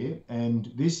last year, and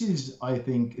this is, I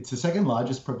think, it's the second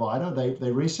largest provider.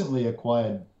 They recently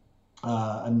acquired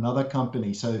another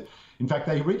company. So, in fact,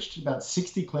 they reached about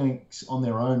 60 clinics on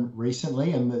their own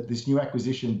recently, and this new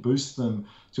acquisition boosts them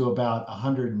to about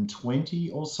 120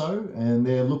 or so, and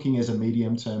they're looking as a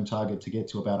medium-term target to get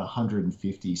to about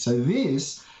 150. So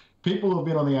this people who've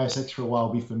been on the ASX for a while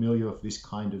will be familiar with this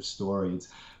kind of story.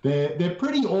 They're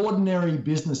pretty ordinary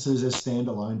businesses as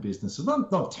standalone businesses.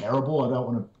 Not terrible. I don't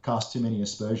want to cast too many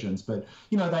aspersions, but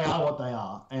they are what they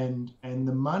are. And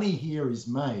the money here is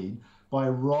made by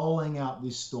rolling out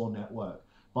this store network,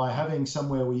 by having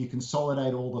somewhere where you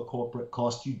consolidate all the corporate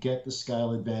costs, you get the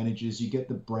scale advantages, you get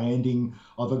the branding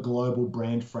of a global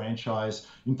brand franchise.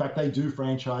 In fact, they do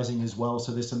franchising as well,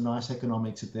 so there's some nice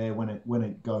economics there when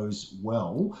it goes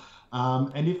well.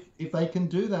 And if they can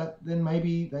do that, then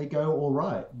maybe they go all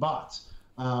right. But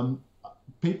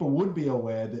people would be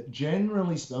aware that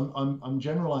generally, I'm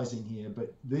generalizing here,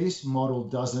 but this model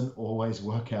doesn't always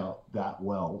work out that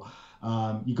well.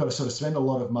 You've got to sort of spend a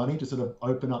lot of money to sort of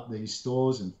open up these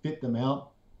stores and fit them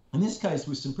out. In this case,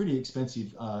 with some pretty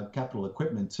expensive capital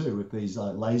equipment too, with these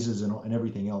lasers and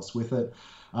everything else with it.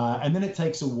 And then it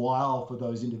takes a while for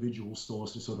those individual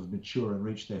stores to sort of mature and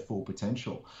reach their full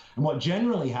potential. And what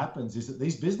generally happens is that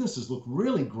these businesses look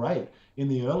really great in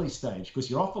the early stage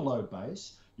because you're off a low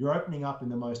base, you're opening up in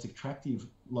the most attractive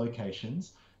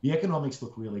locations. The economics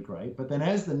look really great, but then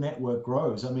as the network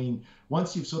grows, I mean,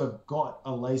 once you've sort of got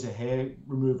a laser hair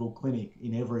removal clinic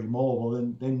in every mall,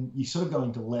 well, then you sort of go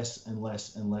into less and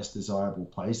less and less desirable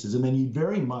places. And then you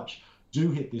very much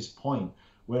do hit this point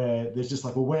where there's just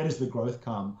like, well, where does the growth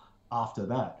come after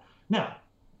that? Now,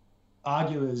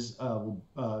 arguers,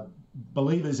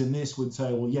 believers in this would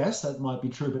say, well, yes, that might be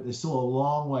true, but there's still a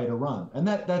long way to run. And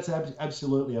that's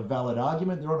absolutely a valid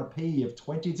argument. They're on a PE of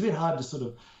 20. It's a bit hard to sort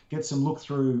of get some look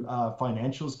through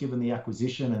financials given the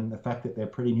acquisition and the fact that they're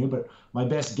pretty new. But my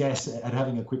best guess at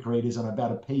having a quick read is on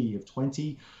about a PE of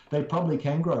 20. They probably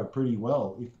can grow pretty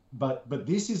well. But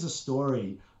this is a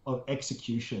story of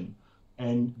execution.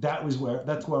 And that's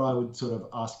where I would sort of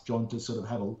ask John to sort of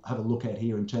have a look at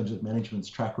here in terms of management's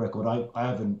track record. I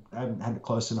haven't had a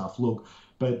close enough look,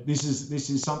 but this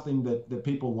is something that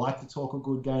people like to talk a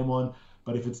good game on.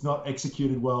 But if it's not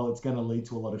executed well, it's going to lead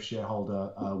to a lot of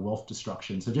shareholder wealth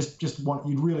destruction. So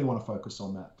you'd really want to focus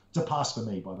on that. It's a pass for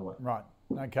me, by the way. Right.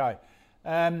 Okay.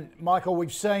 Michael,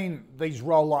 we've seen these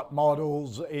roll-up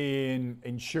models in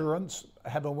insurance,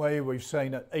 haven't we? We've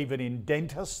seen it even in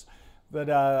dentists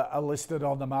that are listed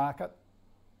on the market.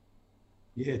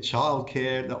 Yeah,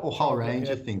 childcare, the whole range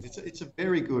of things. It's a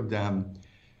very good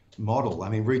model. I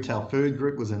mean, retail food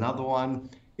group was another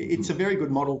one. It's a very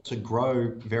good model to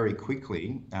grow very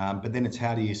quickly, but then it's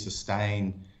how do you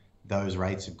sustain those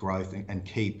rates of growth and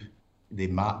keep the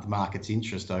market's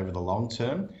interest over the long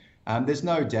term. There's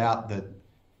no doubt that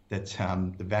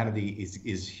the vanity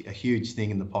is a huge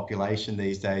thing in the population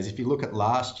these days. If you look at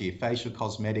last year, facial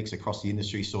cosmetics across the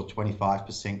industry saw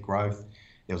 25% growth.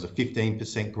 There was a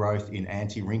 15% growth in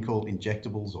anti-wrinkle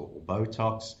injectables or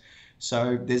Botox.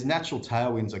 So there's natural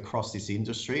tailwinds across this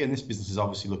industry, and this business is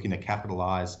obviously looking to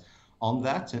capitalize on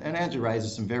that. And Andrew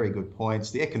raises some very good points.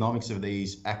 The economics of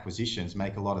these acquisitions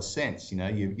make a lot of sense.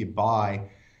 You buy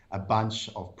a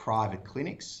bunch of private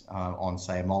clinics on,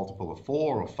 say, a multiple of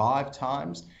 4 or 5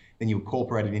 times, then you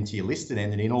incorporate it into your listed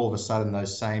entity, and all of a sudden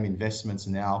those same investments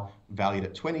are now valued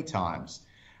at 20 times.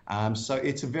 So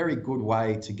it's a very good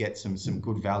way to get some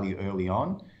good value early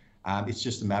on. It's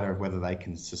just a matter of whether they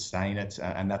can sustain it,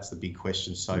 and that's the big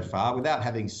question so far. Without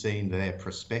having seen their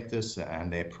prospectus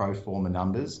and their pro forma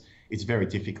numbers, it's very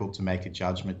difficult to make a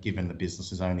judgment given the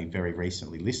business is only very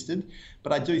recently listed.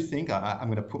 But I do think I'm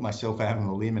going to put myself out on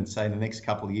a limb and say in the next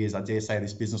couple of years, I dare say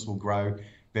this business will grow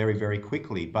very, very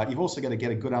quickly. But you've also got to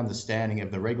get a good understanding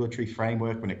of the regulatory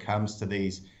framework when it comes to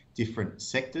these different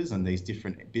sectors and these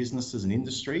different businesses and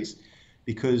industries,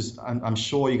 because I'm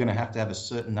sure you're going to have a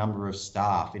certain number of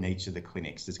staff in each of the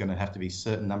clinics. There's going to have to be a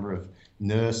certain number of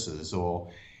nurses, or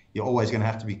you're always going to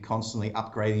have to be constantly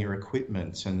upgrading your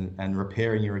equipment and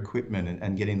repairing your equipment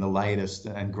and getting the latest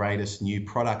and greatest new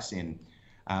products in.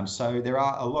 So there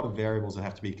are a lot of variables that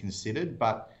have to be considered,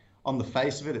 but on the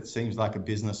face of it, it seems like a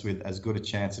business with as good a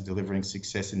chance of delivering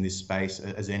success in this space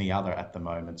as any other at the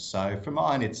moment. So for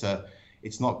mine, it's a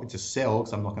sell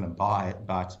because I'm not going to buy it,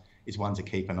 but it's one to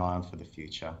keep an eye on for the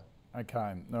future.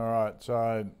 Okay, all right.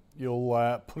 So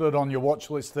you'll put it on your watch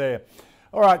list there.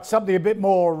 All right, something a bit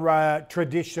more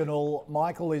traditional,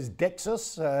 Michael, is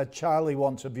Dexus. Charlie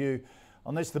wants a view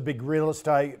on this, the big real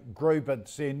estate group.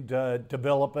 It's in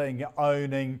developing,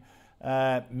 owning,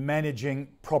 managing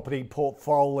property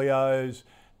portfolios,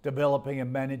 developing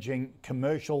and managing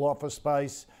commercial office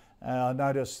space. I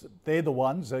notice they're the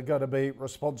ones that are going to be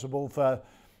responsible for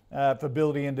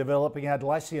building and developing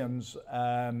Atlassian's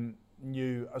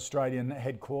new Australian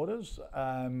headquarters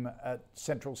at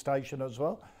Central Station as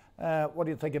well. What do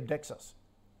you think of Dexus?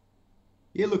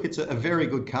 Yeah, look, it's a very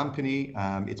good company.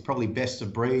 It's probably best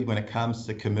of breed when it comes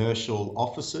to commercial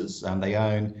offices. They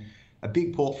own a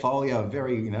big portfolio of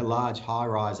very, large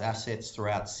high-rise assets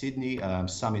throughout Sydney,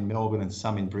 some in Melbourne and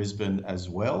some in Brisbane as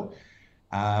well.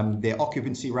 Their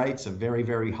occupancy rates are very,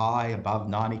 very high, above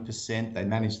 90%. They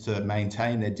managed to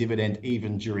maintain their dividend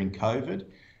even during COVID.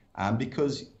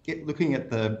 Because looking at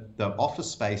the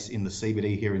office space in the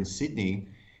CBD here in Sydney,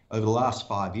 over the last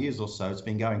 5 years or so, it's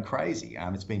been going crazy.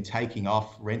 It's been taking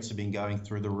off. Rents have been going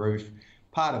through the roof.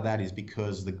 Part of that is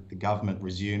because the government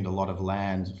resumed a lot of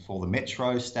land for the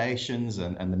metro stations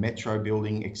and the metro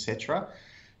building, etc.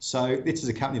 So this is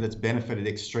a company that's benefited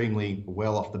extremely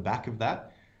well off the back of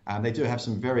that. They do have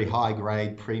some very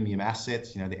high-grade premium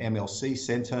assets. The MLC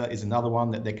Centre is another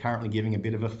one that they're currently giving a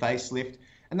bit of a facelift.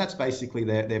 And that's basically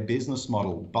their business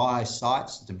model. Buy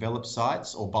sites, develop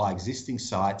sites, or buy existing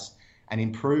sites and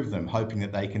improve them, hoping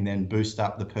that they can then boost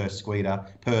up the per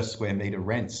square metre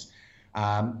rents.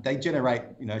 They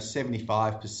generate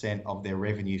 75% of their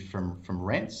revenue from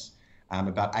rents.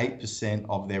 About 8%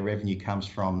 of their revenue comes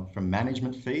from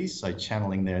management fees, so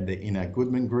channeling the inner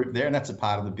Goodman Group there, and that's a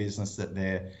part of the business that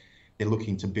they're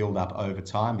looking to build up over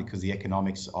time because the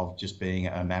economics of just being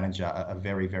a manager are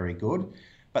very, very good.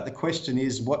 But the question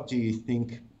is, what do you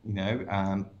think,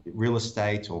 real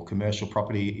estate or commercial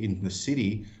property in the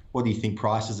city, what do you think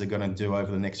prices are going to do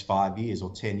over the next 5 years or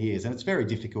 10 years? And it's very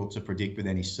difficult to predict with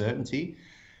any certainty.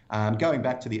 Going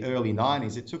back to the early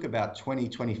 90s, it took about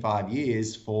 25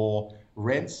 years for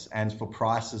rents and for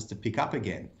prices to pick up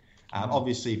again.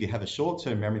 Obviously, if you have a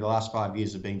short-term memory, the last 5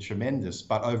 years have been tremendous,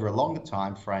 but over a longer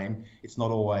time frame, it's not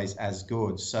always as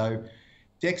good. So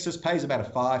Dexus pays about a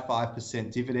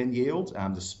 5% dividend yield,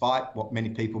 despite what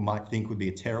many people might think would be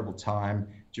a terrible time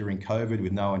during COVID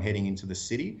with no one heading into the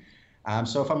city.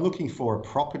 So if I'm looking for a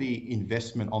property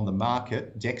investment on the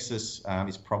market, Dexus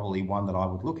is probably one that I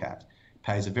would look at.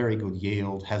 Pays a very good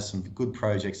yield, has some good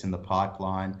projects in the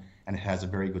pipeline, and it has a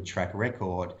very good track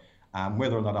record.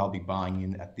 Whether or not I'll be buying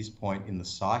in at this point in the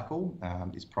cycle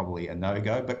is probably a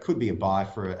no-go, but could be a buy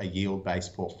for a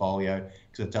yield-based portfolio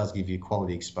because it does give you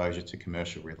quality exposure to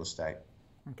commercial real estate.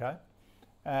 Okay.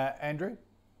 Andrew?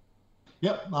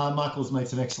 Yep, Michael's made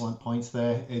some excellent points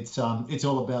there. It's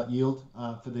all about yield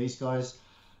for these guys.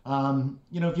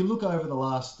 If you look over the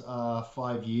last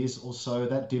 5 years or so,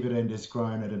 that dividend has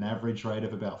grown at an average rate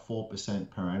of about 4%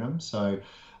 per annum. So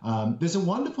there's a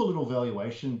wonderful little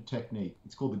valuation technique.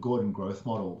 It's called the Gordon growth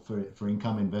model for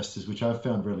income investors, which I've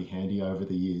found really handy over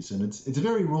the years. And it's a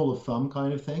very rule of thumb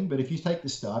kind of thing. But if you take the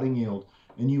starting yield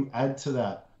and you add to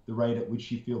that the rate at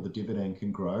which you feel the dividend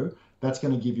can grow, that's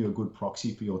going to give you a good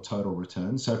proxy for your total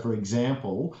return. So for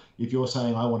example, if you're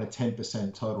saying I want a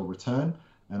 10% total return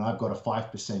and I've got a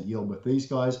 5% yield with these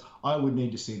guys, I would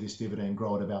need to see this dividend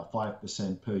grow at about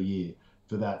 5% per year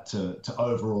for that to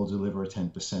overall deliver a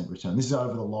 10% return. This is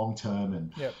over the long term,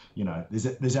 and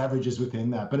there's averages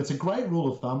within that. But it's a great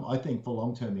rule of thumb, I think, for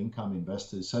long-term income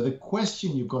investors. So the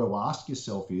question you've got to ask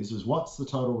yourself is what's the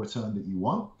total return that you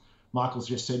want? Michael's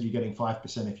just said you're getting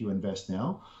 5% if you invest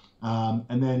now.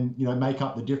 And then make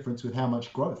up the difference with how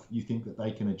much growth you think that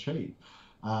they can achieve.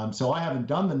 So I haven't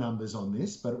done the numbers on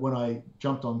this, but when I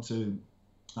jumped onto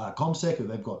CommSec,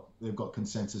 they've got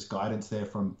consensus guidance there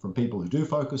from people who do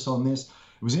focus on this.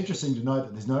 It was interesting to note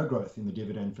that there's no growth in the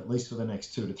dividend for at least for the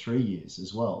next 2 to 3 years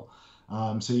as well.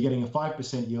 So you're getting a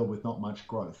 5% yield with not much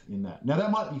growth in that. Now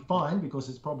that might be fine because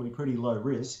it's probably pretty low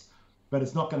risk, but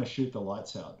it's not going to shoot the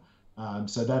lights out.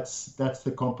 So that's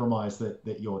the compromise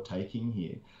that you're taking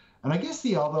here. And I guess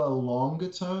the other longer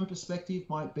term perspective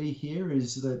might be here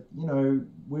is that,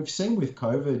 we've seen with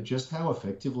COVID just how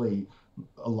effectively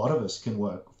a lot of us can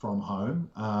work from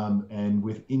home, and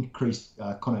with increased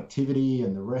connectivity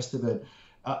and the rest of it.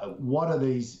 What are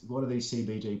these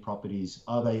CBD properties?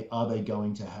 Are they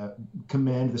going to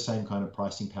command the same kind of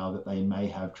pricing power that they may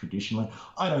have traditionally?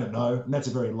 I don't know. And that's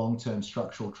a very long-term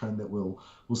structural trend that we'll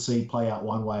see play out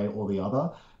one way or the other.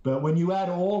 But when you add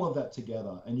all of that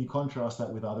together and you contrast that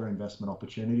with other investment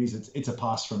opportunities, it's a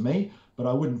pass from me. But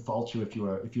I wouldn't fault you if you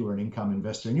were an income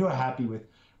investor and you were happy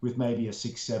with maybe a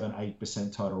 6, 7,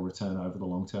 8% total return over the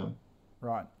long term.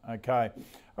 Right. Okay.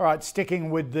 All right.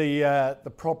 Sticking with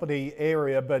the property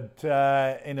area, but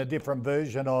in a different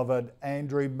version of it,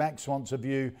 Andrew, Max wants a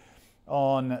view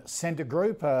on Scentre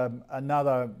Group,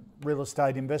 another real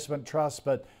estate investment trust,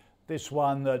 but this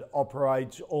one that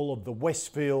operates all of the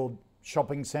Westfield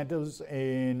shopping centres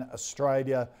in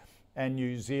Australia and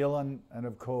New Zealand, and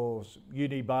of course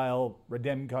Unibail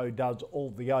Rodemco does all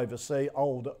the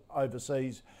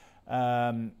overseas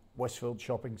Westfield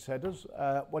shopping centres.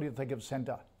 What do you think of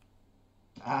Scentre?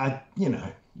 You know,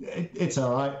 it's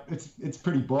all right. It's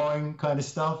pretty boring kind of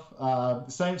stuff.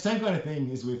 Same kind of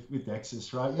thing as with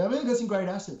Dexus, right? Yeah, I mean, there's some great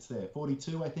assets there.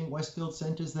 42, I think, Westfield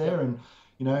Centre's there, and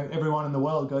you know, everyone in the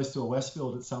world goes to a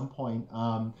Westfield at some point.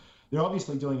 They're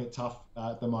obviously doing it tough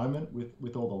at the moment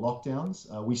with all the lockdowns.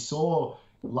 We saw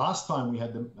last time we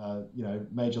had the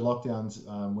major lockdowns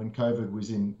when COVID was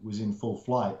in full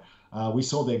flight. We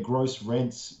saw their gross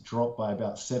rents drop by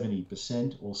about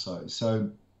 70% or so. So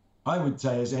I would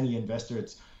say, as any investor,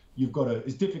 you've got to,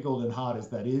 as difficult and hard as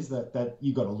that is, that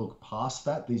you've got to look past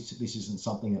that. This isn't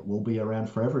something that will be around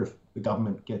forever if the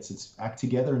government gets its act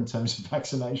together in terms of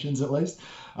vaccinations, at least.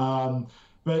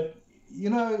 But you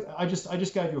know, I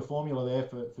just gave you a formula there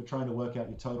for trying to work out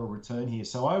your total return here.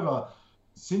 So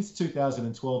since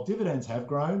 2012, dividends have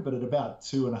grown, but at about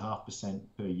 2.5%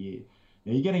 per year.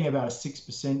 Now you're getting about a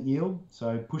 6% yield.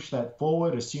 So push that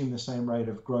forward, assume the same rate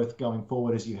of growth going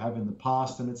forward as you have in the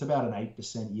past, and it's about an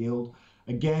 8% yield.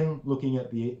 Again, looking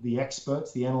at the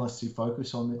experts, the analysts who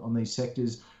focus on these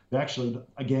sectors, they actually,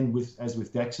 again, as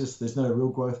with Dexus, there's no real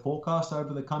growth forecast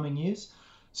over the coming years.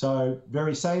 So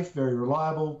very safe, very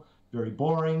reliable, very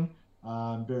boring,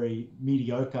 very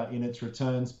mediocre in its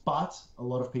returns, but a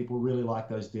lot of people really like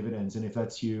those dividends. And if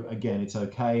that's you, again, it's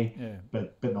okay,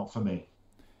 but not for me.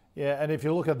 Yeah, and if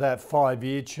you look at that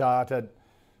 5-year chart,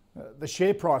 the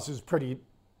share price is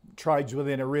trades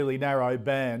within a really narrow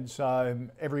band, so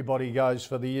everybody goes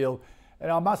for the yield. And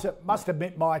I must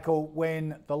admit, Michael,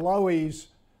 when the Lowies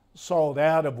sold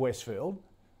out of Westfield,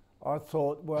 I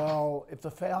thought, well, if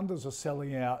the founders are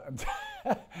selling out and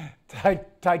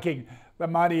taking the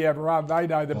money and run, they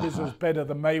know the business better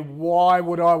than me. Why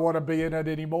would I want to be in it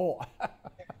anymore?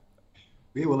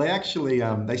 Yeah, well, they actually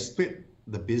they split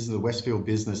the Westfield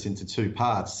business into two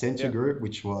parts: Centre Group,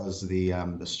 which was the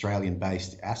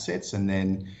Australian-based assets, and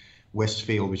then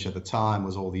Westfield, which at the time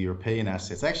was all the European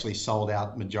assets. They actually sold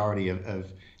out majority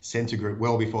of Centre Group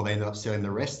well before they ended up selling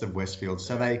the rest of Westfield.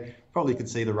 So they probably could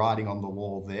see the writing on the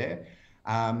wall there.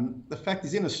 The fact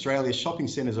is, in Australia, shopping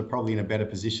centres are probably in a better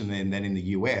position than in the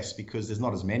US because there's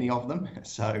not as many of them.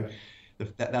 So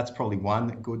that's probably one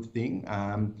good thing.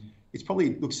 It's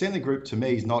probably, look, Centre Group to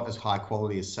me is not as high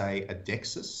quality as, say, a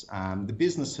Dexus. The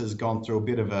business has gone through a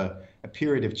bit of a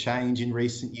period of change in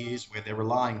recent years where they're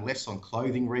relying less on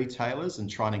clothing retailers and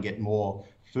trying to get more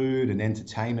food and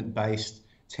entertainment-based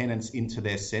tenants into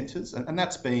their centres. And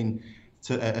that's been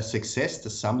a success to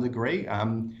some degree.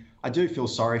 I do feel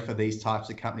sorry for these types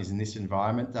of companies in this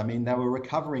environment. I mean, they were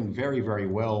recovering very, very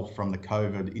well from the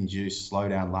COVID-induced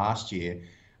slowdown last year.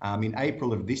 In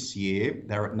April of this year,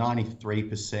 they're at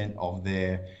 93% of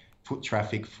their foot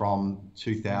traffic from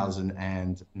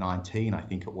 2019, I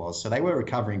think it was. So they were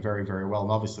recovering very, very well.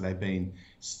 And obviously they've been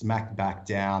smacked back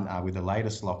down with the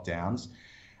latest lockdowns.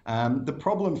 The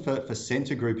problem for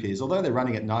Centre Group is, although they're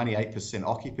running at 98%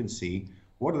 occupancy,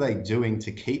 what are they doing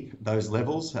to keep those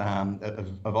levels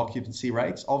of occupancy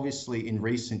rates? Obviously, in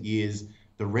recent years,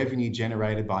 the revenue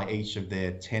generated by each of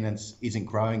their tenants isn't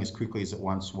growing as quickly as it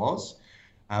once was.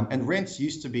 And rents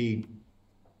used to be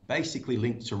basically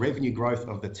linked to revenue growth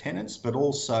of the tenants, but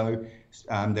also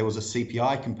there was a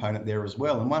CPI component there as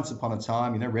well. And once upon a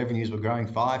time, revenues were growing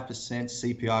 5%,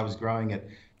 CPI was growing at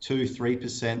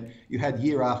 2-3%. You had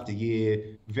year after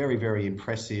year very, very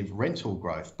impressive rental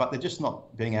growth, but they're just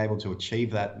not being able to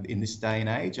achieve that in this day and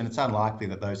age. And it's unlikely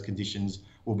that those conditions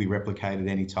will be replicated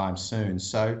anytime soon.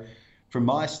 So from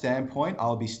my standpoint,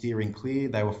 I'll be steering clear.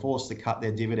 They were forced to cut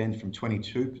their dividend from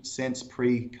 22 cents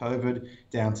pre-COVID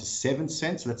down to 7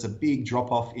 cents. So that's a big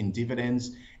drop off in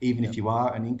dividends, even if you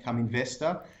are an income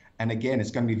investor. And again,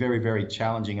 it's going to be very, very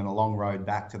challenging in the long road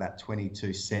back to that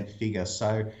 22-cent figure.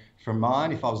 So from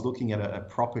mine, if I was looking at a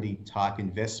property type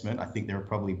investment, I think there are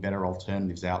probably better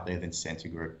alternatives out there than Centre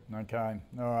Group. Okay.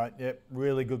 All right. Yep.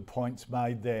 Really good points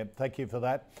made there. Thank you for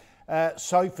that.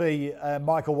 Sophie,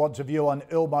 Michael wants a view on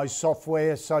Elmo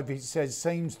Software. Sophie says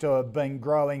seems to have been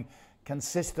growing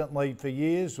consistently for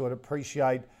years. Would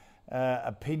appreciate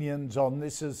opinions on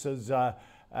this. This is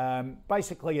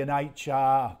basically an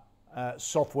HR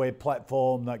software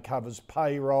platform that covers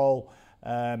payroll,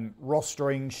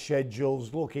 rostering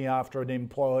schedules, looking after an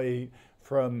employee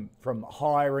from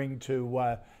hiring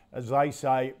to, as they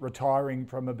say, retiring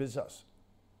from a business.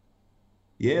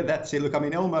 Yeah, that's it. Look, I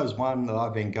mean, Elmo's one that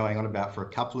I've been going on about for a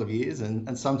couple of years,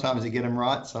 and sometimes you get them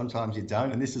right, sometimes you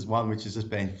don't. And this is one which has just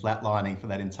been flatlining for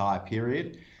that entire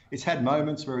period. It's had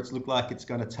moments where it's looked like it's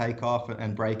going to take off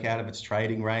and break out of its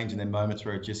trading range, and then moments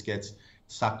where it just gets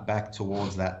sucked back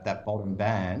towards that bottom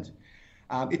band.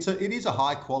 It is a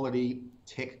high quality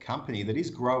tech company that is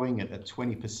growing at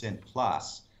 20%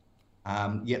 plus.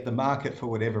 Yet the market, for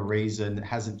whatever reason,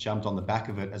 hasn't jumped on the back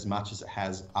of it as much as it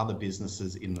has other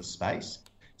businesses in the space.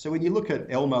 So when you look at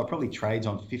Elmo, it probably trades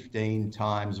on 15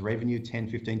 times revenue, 10,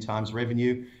 15 times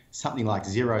revenue. Something like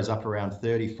Xero's up around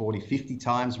 30, 40, 50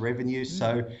 times revenue.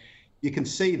 So you can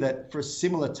see that for a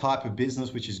similar type of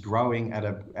business, which is growing at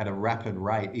a rapid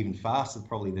rate, even faster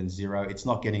probably than Xero, it's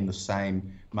not getting the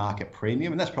same market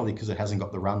premium. And that's probably because it hasn't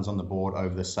got the runs on the board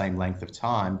over the same length of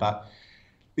time. But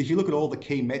if you look at all the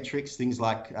key metrics, things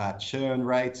like churn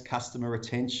rates, customer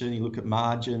retention, you look at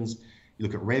margins, you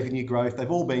look at revenue growth,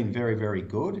 they've all been very, very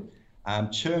good.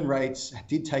 Churn rates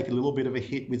did take a little bit of a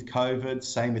hit with COVID,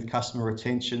 same with customer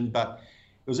retention, but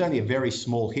it was only a very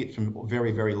small hit from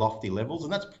very, very lofty levels.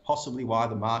 And that's possibly why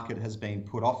the market has been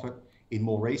put off it in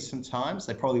more recent times.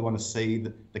 They probably want to see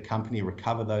the company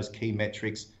recover those key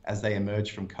metrics as they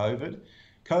emerge from COVID.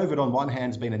 COVID, on one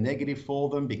hand, has been a negative for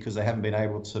them because they haven't been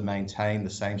able to maintain the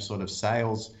same sort of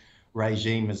sales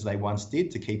regime as they once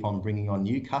did to keep on bringing on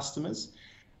new customers.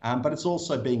 But it's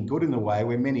also been good in a way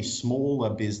where many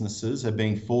smaller businesses are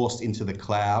being forced into the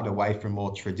cloud away from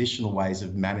more traditional ways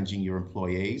of managing your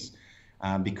employees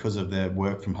because of the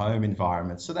work from home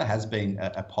environment. So that has been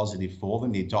a positive for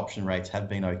them. The adoption rates have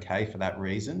been okay for that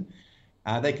reason.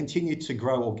 They continue to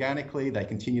grow organically. They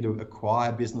continue to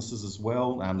acquire businesses as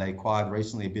well. They acquired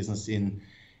recently a business in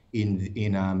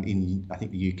I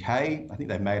think the UK. I think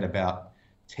they've made about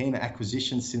 10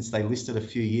 acquisitions since they listed a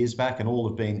few years back, and all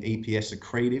have been EPS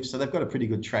accretive. So they've got a pretty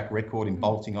good track record in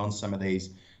bolting on some of these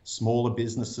smaller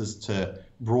businesses to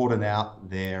broaden out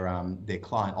their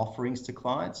client offerings to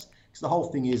clients. Because the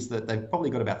whole thing is that they've probably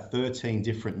got about 13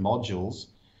 different modules,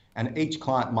 and each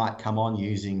client might come on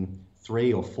using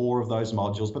 3 or 4 of those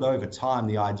modules, but over time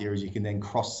the idea is you can then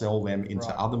cross-sell them into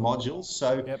other modules.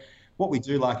 So what we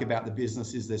do like about the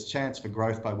business is there's chance for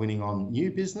growth by winning on new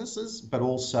businesses, but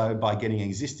also by getting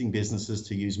existing businesses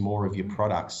to use more of your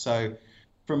products. So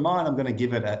from mine, I'm going to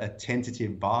give it a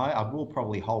tentative buy. I will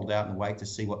probably hold out and wait to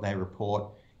see what they report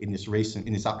in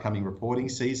this upcoming reporting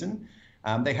season.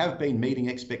 They have been meeting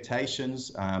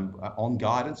expectations on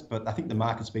guidance, but I think the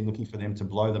market's been looking for them to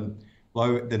blow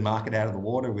the market out of the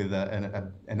water with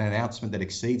an announcement that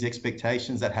exceeds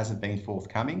expectations. That hasn't been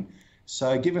forthcoming.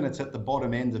 So given it's at the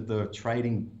bottom end of the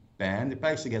trading band, it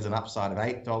basically has an upside of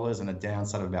 $8 and a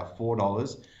downside of about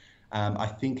 $4. I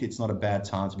think it's not a bad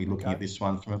time to be looking at this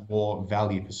one from a more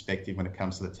value perspective when it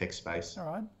comes to the tech space. All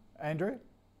right. Andrew?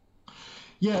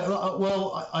 Yeah,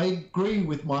 well, I agree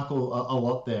with Michael a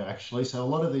lot there, actually. So a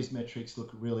lot of these metrics look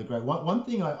really great. One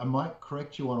thing I might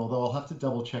correct you on, although I'll have to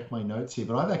double check my notes here,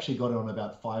 but I've actually got it on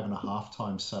about 5.5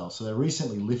 times sales. So they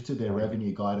recently lifted their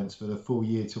revenue guidance for the full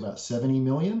year to about 70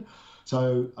 million.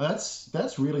 So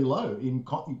that's really low.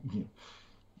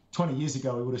 20 years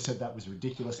ago, we would have said that was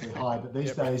ridiculously high, but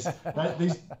these days,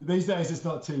 these days it's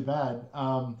not too bad.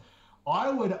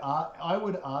 I would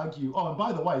argue. Oh, and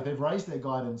by the way, they've raised their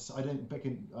guidance. Back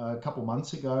in a couple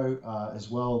months ago as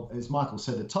well. As Michael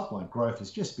said, the top line growth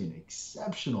has just been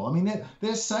exceptional. I mean,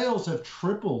 their sales have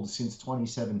tripled since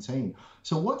 2017.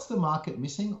 So what's the market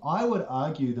missing? I would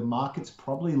argue the market's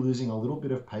probably losing a little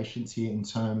bit of patience here in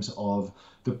terms of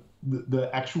the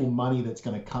actual money that's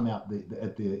going to come out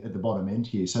at the bottom end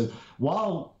here. So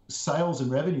while sales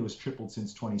and revenue has tripled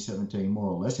since 2017, more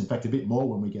or less, in fact, a bit more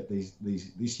when we get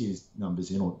this year's numbers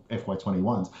in, or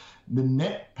FY21s, the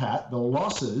net the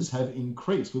losses have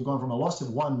increased. We've gone from a loss of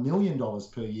 $1 million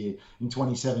per year in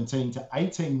 2017 to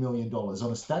 $18 million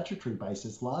on a statutory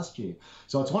basis last year.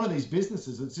 So it's one of these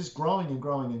businesses that's just growing and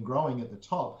growing and growing at the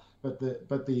top, but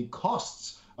the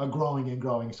costs are growing and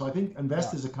growing. So I think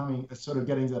investors are sort of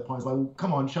getting to the point, it's like, well,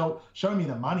 come on, show me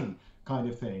the money kind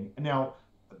of thing. Now,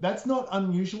 that's not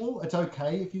unusual. It's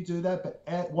okay if you do that.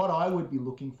 But what I would be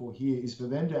looking for here is for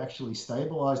them to actually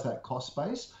stabilize that cost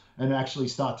base and actually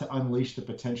start to unleash the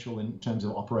potential in terms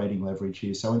of operating leverage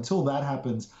here. So until that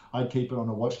happens, I'd keep it on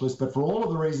a watch list. But for all of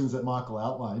the reasons that Michael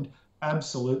outlined,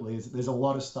 absolutely, there's a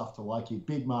lot of stuff to like here.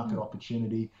 Big market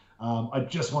opportunity. I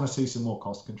just want to see some more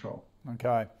cost control.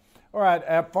 Okay. All right.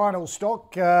 Our final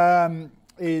stock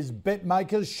is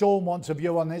BetMakers. Sean wants a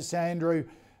view on this. Andrew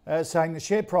saying the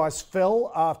share price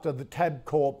fell after the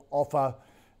Tabcorp offer.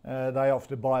 They offered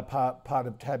to buy part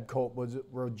of Tabcorp was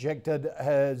rejected.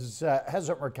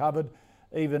 Hasn't recovered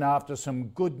even after some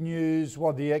good news.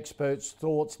 What are the experts'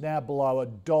 thoughts? Now below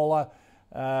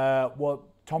 $1.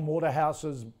 What Tom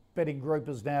Waterhouse's betting group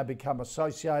has now become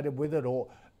associated with it or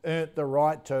earned the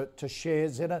right to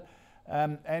shares in it.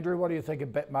 Andrew, what do you think of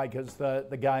BetMakers,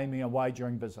 the gaming and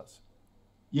wagering business?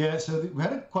 Yeah, so we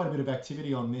had quite a bit of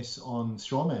activity on this on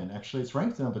Strawman, actually. It's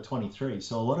ranked number 23,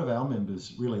 so a lot of our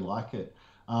members really like it.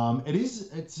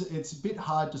 It's a bit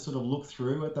hard to sort of look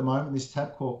through at the moment. This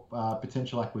Tabcorp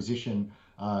potential acquisition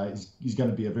is going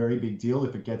to be a very big deal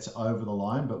if it gets over the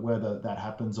line, but whether that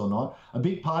happens or not, a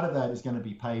big part of that is going to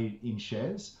be paid in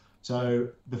shares. So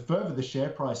the further the share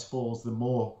price falls, the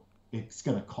more it's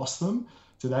going to cost them.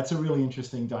 So that's a really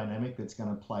interesting dynamic that's going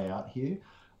to play out here.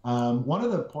 One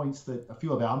of the points that a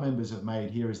few of our members have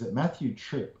made here is that Matthew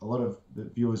Tripp, a lot of the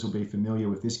viewers will be familiar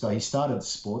with this guy. He started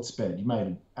Sportsbet. He made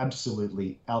an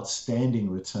absolutely outstanding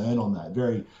return on that.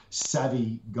 Very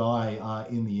savvy guy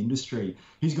in the industry.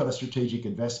 He's got a strategic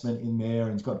investment in there,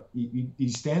 and he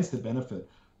stands to benefit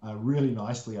really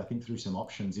nicely, I think, through some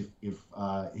options if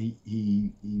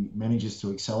he manages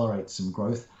to accelerate some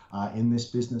growth in this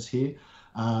business here.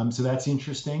 So that's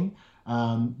interesting.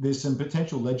 There's some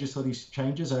potential legislative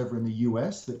changes over in the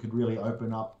US that could really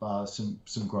open up some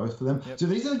growth for them. Yep. So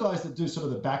these are the guys that do sort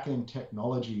of the back-end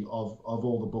technology of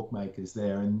all the bookmakers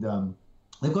there, and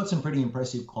they've got some pretty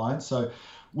impressive clients. So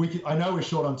I know we're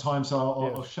short on time, so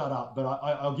I'll shut up. But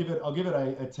I'll give it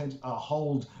a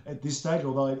hold at this stage.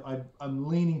 Although I'm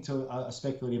leaning to a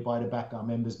speculative buy to back our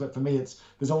members. But for me,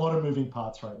 there's a lot of moving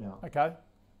parts right now. Okay,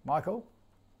 Michael.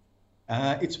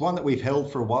 It's one that we've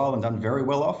held for a while and done very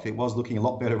well off. It was looking a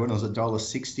lot better when it was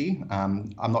 $1.60.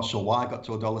 I'm not sure why it got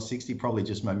to $1.60, probably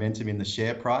just momentum in the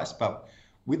share price. But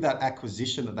with that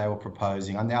acquisition that they were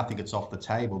proposing, I now think it's off the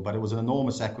table, but it was an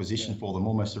enormous acquisition for them,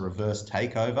 almost a reverse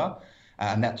takeover.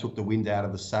 And that took the wind out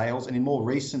of the sails. And in more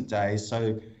recent days,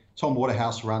 so Tom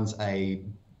Waterhouse runs a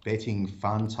betting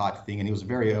fund type thing, and he was a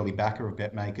very early backer of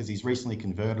BetMakers. He's recently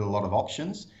converted a lot of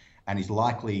options, and he's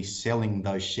likely selling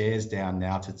those shares down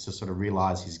now to sort of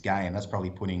realise his gain. That's probably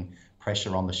putting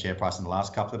pressure on the share price in the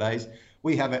last couple of days.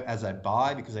 We have it as a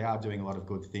buy because they are doing a lot of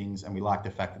good things, and we like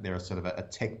the fact that they're a sort of a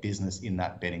tech business in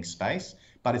that betting space.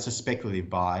 But it's a speculative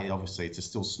buy. Obviously, it's a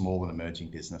still small and emerging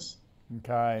business.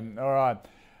 Okay, all right.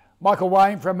 Michael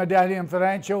Wayne from Medallion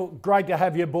Financial, great to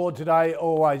have you aboard today.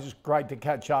 Always great to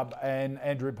catch up. And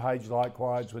Andrew Page,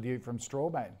 likewise, with you from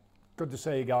Strawman. Good to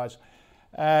see you guys.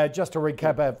 Just to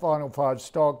recap our final five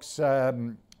stocks,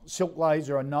 Silk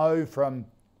Laser, a no from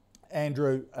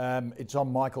Andrew. It's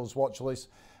on Michael's watch list.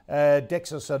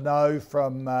 Dexus, a no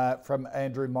from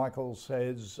Andrew. Michael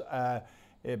says a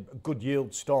good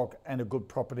yield stock and a good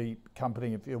property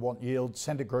company if you want yield.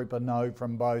 Centre Group, a no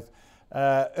from both.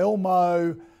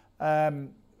 Elmo,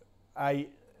 a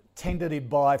tentative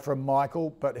buy from Michael,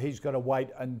 but he's got to wait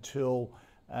until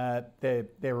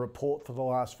their report for the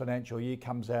last financial year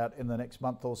comes out in the next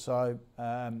month or so,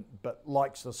 but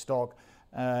likes the stock.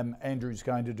 Andrew's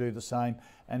going to do the same.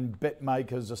 And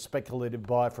BetMakers, a speculative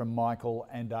buy from Michael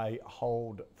and a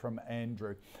hold from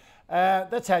Andrew.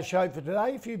 That's our show for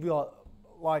today. If you've got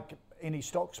any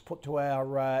stocks put to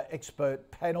our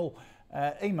expert panel,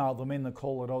 email them in the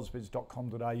call at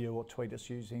ausbiz.com.au or tweet us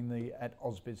using the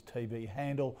 @AusbizTV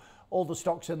handle. All the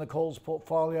stocks in the calls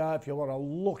portfolio, if you want to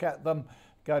look at them,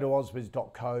 go to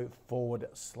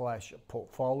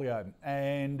ausbiz.co/portfolio.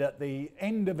 And at the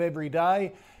end of every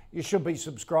day, you should be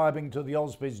subscribing to the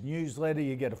Ausbiz newsletter.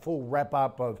 You get a full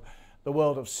wrap-up of the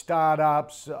world of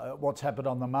startups, what's happened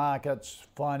on the markets,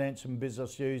 finance and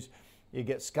business news. You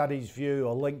get Scuddy's View,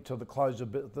 a link to the close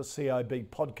of the COB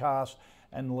podcast,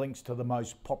 and links to the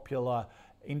most popular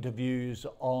interviews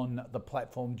on the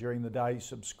platform during the day.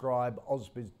 Subscribe,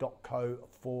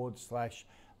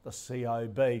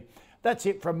 ausbiz.co/the-COB. That's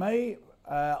it from me.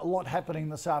 A lot happening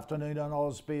this afternoon on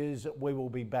Ausbiz. We will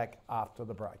be back after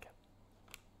the break.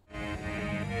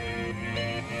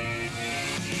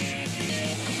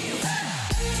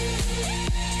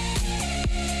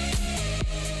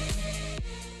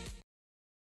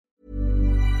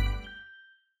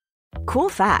 Cool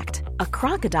fact, a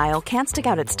crocodile can't stick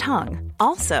out its tongue.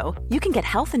 Also, you can get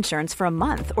health insurance for a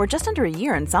month or just under a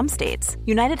year in some states.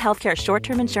 United Healthcare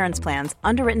short-term insurance plans,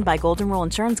 underwritten by Golden Rule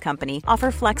Insurance Company,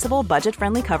 offer flexible,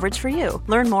 budget-friendly coverage for you.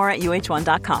 Learn more at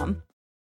uh1.com.